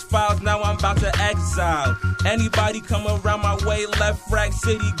 X-Files, now I'm about to exile. Anybody come around my way, left rack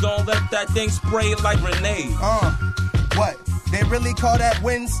city, gon' let that thing spray like grenade. What? They really call that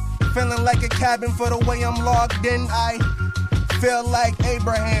wins? Feeling like a cabin for the way I'm logged in. I feel like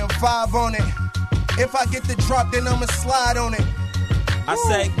Abraham, 5 on it. If I get the drop, then I'ma slide on it. I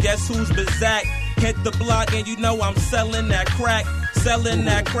said, guess who's Bizak? Hit the block and you know I'm selling that crack.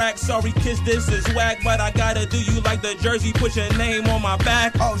 Sorry, kiss, this is whack, but I gotta do you like the jersey, put your name on my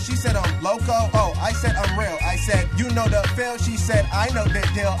back. Oh, she said I'm loco. Oh, I said I'm real. I said, you know the feel. She said, I know the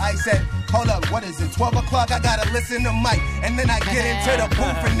deal. I said, hold up, what is it, 12 o'clock? I gotta listen to Mike. And then I get into the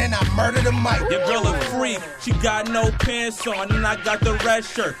booth and then I murder the mic. Your girl a freak, she got no pants on, and I got the red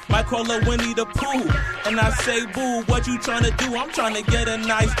shirt. Might call her Winnie the Pooh. And I say, boo, what you trying to do? I'm trying to get a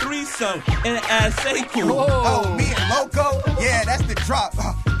nice threesome and add say cool. Oh, me and Loco? Yeah, that's the drop.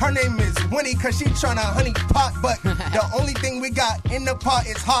 Her name is Winnie cause she tryna honey pot, but the only thing we got in the pot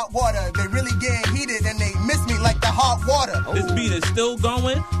is hot water. They really getting heated and they miss me like the hot water. This beat is still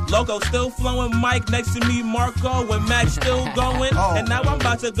going, Loco still flowing, Mike next to me, Marco and Max still going. And now I'm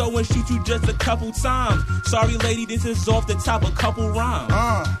about to go and shoot you just a couple times. Sorry lady, this is off the top, a couple rhymes.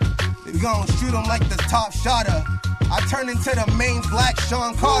 We gon' shoot him like the top shotter. I turn into the main black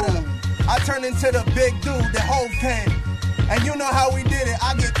Sean Carter. I turn into the big dude, the whole pen. And you know how we did it,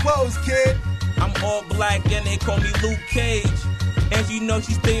 I get close, kid. I'm all black and they call me Luke Cage. And you know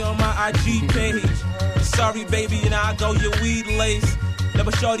she stay on my IG page. Sorry baby, and I go your weed lace.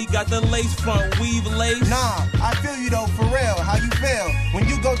 Never shorty got the lace front, weave lace. Nah, I feel you though, for real, how you feel? When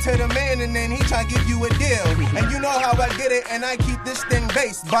you go to the man and then he try to give you a deal. And you know how I get it, and I keep this thing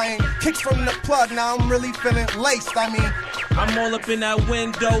based. Buying kicks from the plug, now I'm really feeling laced, I mean. I'm all up in that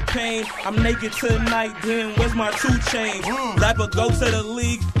window pane. I'm naked tonight, then where's my 2 chains? Rapper go to the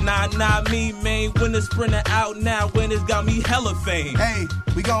league, nah, not me, man. When the sprinter out now, when it's got me hella fame. Hey,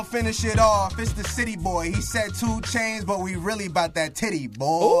 we gon' finish it off, it's the city boy. He said 2 chains, but we really bout that titty,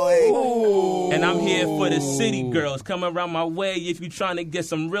 boy. Ooh. And I'm here for the city girls. Come around my way if you trying to get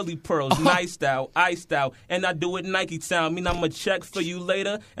some really pearls. Nice style, iced out, and I do it Nike town. Mean I'ma check for you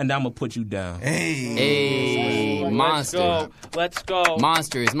later, and I'ma put you down. Hey, monster. Let's go.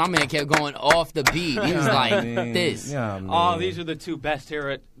 Monsters. My man kept going off the beat. He was like this. Yeah, these are the 2 best here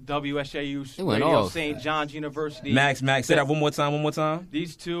at WSJU Radio, St. John's University. Max, say that one more time.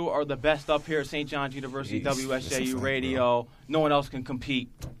 These 2 are the best up here at St. John's University, WSJU Radio. No one else can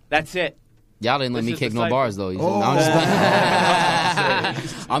compete. That's it. Y'all didn't let me kick no bars, though.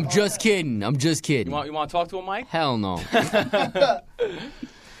 I'm just kidding. You want to talk to him, Mike? Hell no.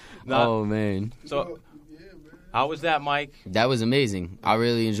 Oh, man. So, How was that, Mike? That was amazing. I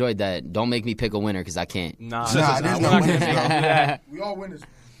really enjoyed that. Don't make me pick a winner because I can't. Nah, there's no winners. We all winners.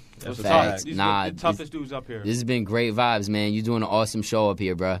 That's Facts. These Nah, the toughest dudes up here. This has been great vibes, man. You're doing an awesome show up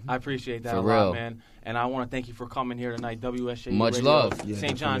here, bro. I appreciate that For a real. lot, man. And I want to thank you for coming here tonight, WSJU Much Radio, love.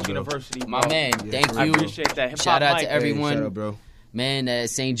 St. John's University. My man, thank I you. appreciate that. Hip-hop Shout out Mike. to everyone. Shout out, bro. Man,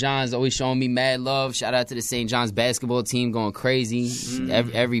 St. John's always showing me mad love. Shout out to the St. John's basketball team going crazy.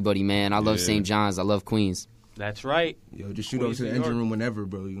 Everybody, man. I love St. John's. I love Queens. That's right. Yo, just shoot over to the engine room whenever,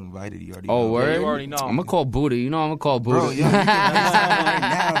 bro. You invited. You already Oh, know. word? Yeah, you already know. I'm going to call Buddha. You know I'm going to call Buddha. Bro, yo, you can right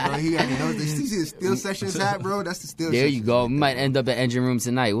now, bro. He already knows. You see the steel sessions at, bro? That's the steel There sessions. you go. We might end up at engine room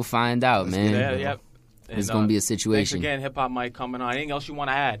tonight. We'll find out, man. Yeah, yep. It's going to be a situation. Thanks again, Hip Hop Mike, coming on. Anything else you want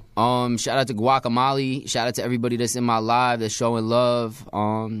to add? Shout out to Guacamole. Shout out to everybody that's in my live that's showing love.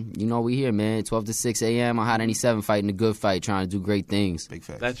 You know, we here, man. 12 to 6 a.m. on Hot 97, fighting a good fight, trying to do great things. Big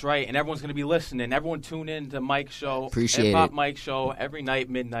facts. That's right. And everyone's going to be listening. Everyone tune in to Mike's show. Appreciate Hip Hop it. Mike show every night,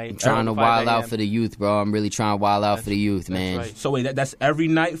 midnight. I'm trying to 5 wild out a.m. for the youth, bro. I'm really trying to wild out for the youth, man. right. So wait, that's every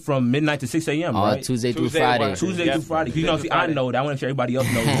night from midnight to 6 a.m., right? Tuesday through Tuesday, Friday. Wednesday. Tuesday Yep. through Friday. Tuesday You know, through see, I Friday. know that. I want to make sure everybody else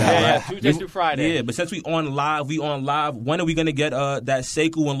knows that. Yeah, right? Tuesday through Friday. Yeah, but since we on live, when are we gonna get that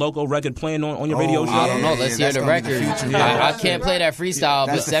Sekou and Loco record playing on your radio show? I don't know. Let's hear that's the gonna be record. the future. I can't play that freestyle,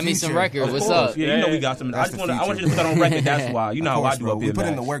 but That's the send me some future. record. Of What's course. up? Yeah, you know we got some. I That's just the want you future. to put that on record. That's why. You know how I do bro. up We here, put in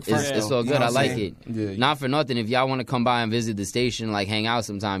man. the work first. It's though. all You good. know I what like I'm it. saying? Not for nothing. If y'all want to come by and visit the station, like hang out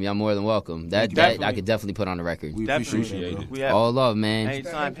sometime, y'all more than welcome. That I could definitely put on the record. We Definitely. appreciate it, bro. We have All love, man.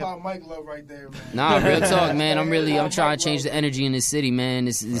 anytime. Hip Hop Mike love right there, man. Nah, real talk, man. I'm trying to change the energy in this city, man.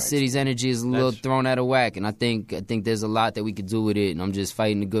 The city's energy is a little thrown out of whack, and I think there's a lot that we could do with it. And I'm just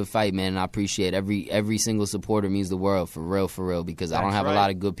fighting a good fight, man. And I appreciate every single supporter means the world, for real, because I don't have a lot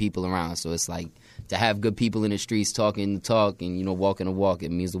of good people around. So it's like to have good people in the streets talking the talk and walking the walk.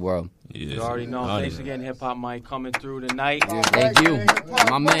 It means the world. Yeah, You already know. Thanks again, Hip Hop Mike, coming through tonight. Thank you,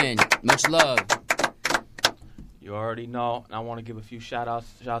 my man. Much love. You already know. And I want to give a few shout-outs.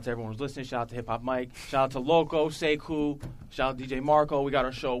 Shout out to everyone who's listening. Shout out to Hip Hop Mike. Shout out to Loco, Sekou. Shout out to DJ Marco. We got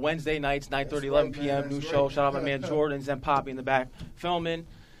our show Wednesday nights, 9:30, 11 p.m. New show. Shout out my man Jordan, Zen Poppy in the back filming.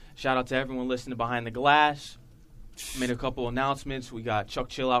 Shout out to everyone listening behind the glass. Made a couple announcements. We got Chuck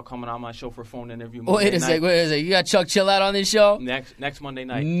Chill Out coming on my show for a phone interview. Wait a sec. You got Chuck Chill Out on this show? Next Monday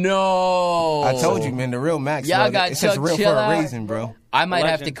night. No. I told you, man. The real Max. Y'all bro. got It's just Chuck real Chill for Out? a reason, bro. I might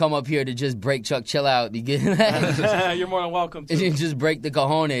have to Legend. come up here to just break Chuck Chill Out. You're more than welcome to. Just break the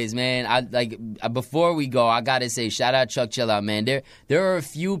cojones, man. Before we go, I gotta say, shout out Chuck Chill Out, man. There are a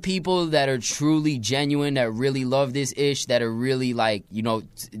few people that are truly genuine, that really love this ish, that are really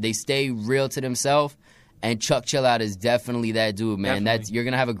they stay real to themselves. And Chuck Chill Out is definitely that dude, man. Definitely. You're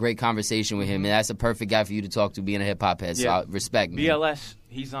gonna have a great conversation with him, and that's a perfect guy for you to talk to, being a hip hop head. So Yeah. I respect, man. BLS,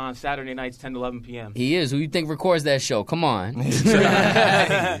 he's on Saturday nights, 10 to 11 p.m. He is. Who you think records that show? Come on. That's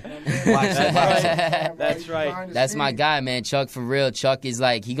right. That's my guy, man. Chuck, for real. Chuck is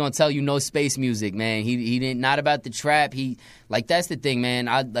he gonna tell you no space music, man. He didn't, not about the trap. That's the thing, man.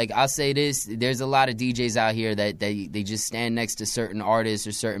 I'll say this. There's a lot of DJs out here that they just stand next to certain artists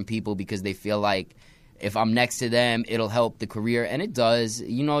or certain people because they feel like if I'm next to them, it'll help the career, and it does.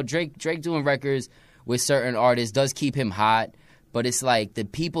 Drake doing records with certain artists does keep him hot, but it's like the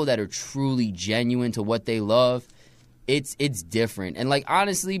people that are truly genuine to what they love, it's different. And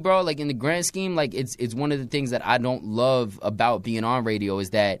honestly, bro, in the grand scheme, it's one of the things that I don't love about being on radio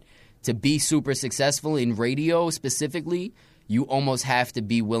is that to be super successful in radio specifically, you almost have to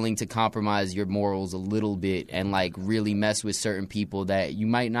be willing to compromise your morals a little bit and really mess with certain people that you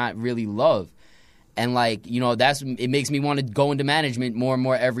might not really love. And it makes me want to go into management more and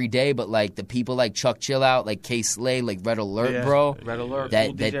more every day. But the people like Chuck Chill Out, K Slay, Red Alert, bro, Red Alert, that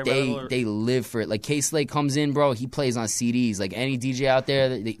cool DJ Red Alert. they live for it. K Slay comes in, bro, he plays on CDs. Any DJ out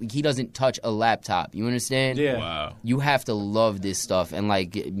there, he doesn't touch a laptop. You understand? Yeah. Wow. You have to love this stuff. And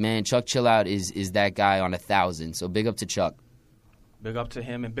man, Chuck Chill Out is that guy on 1,000. So big up to Chuck. Big up to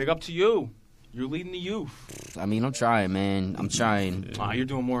him and big up to you. You're leading the youth. I mean, I'm trying, man. I'm trying. You're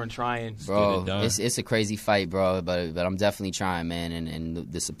doing more than trying. Bro, it's a crazy fight, bro, but I'm definitely trying, man, and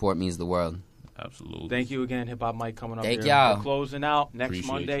the support means the world. Absolutely. Thank you again, Hip Hop Mike, coming up Thank here. y'all. We're closing out next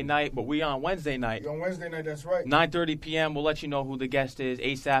Appreciate Monday you. night, but we on Wednesday night. On Wednesday night, that's right. 9:30 p.m. We'll let you know who the guest is.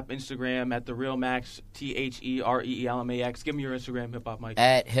 ASAP, Instagram at the Real Max, TheReelMax. Give me your Instagram, Hip Hop Mike.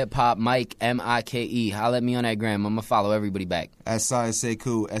 At Hip Hop Mike, MIKE. Holla at me on that gram. I'm gonna follow everybody back. At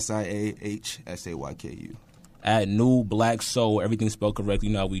Sekou, SIAHSAYKU. At New Black Soul, everything spelled correctly.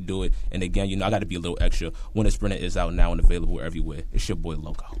 You know how we do it. And again, I got to be a little extra. Winter Sprinter is out now and available everywhere. It's your boy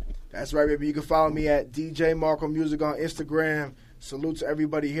Loco. That's right, baby. You can follow me at DJ Marco Music on Instagram, Salute to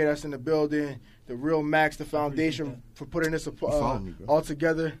everybody here that's in the building. The Real Max, the foundation for putting this all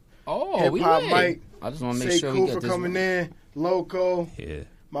together. Oh, Hip-Hop Mike. I just want to make Say sure cool we get for this coming one. in. Loco. Yeah.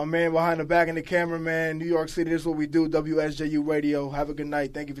 My man behind the back and the cameraman. New York City, this is what we do. WSJU Radio. Have a good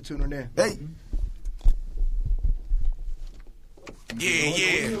night. Thank you for tuning in. Hey.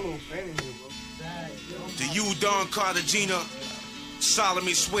 Yeah. To you, Don Cartagena,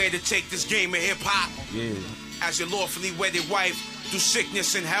 solemnly swear to take this game of hip-hop. Yeah. As your lawfully wedded wife, through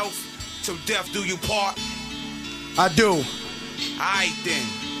sickness and health, till death do you part. I do. Aight then.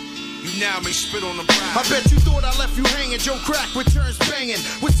 You now may spit on the brow. I bet you thought I left you hanging. Joe Crack returns banging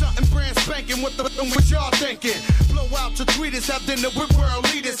with something brand spanking. What y'all thinking? Blow out your tweeters, have dinner with world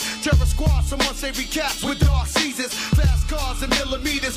leaders. Terror squad, some unsavory cats with dark seasons. Fast cars and millimeters.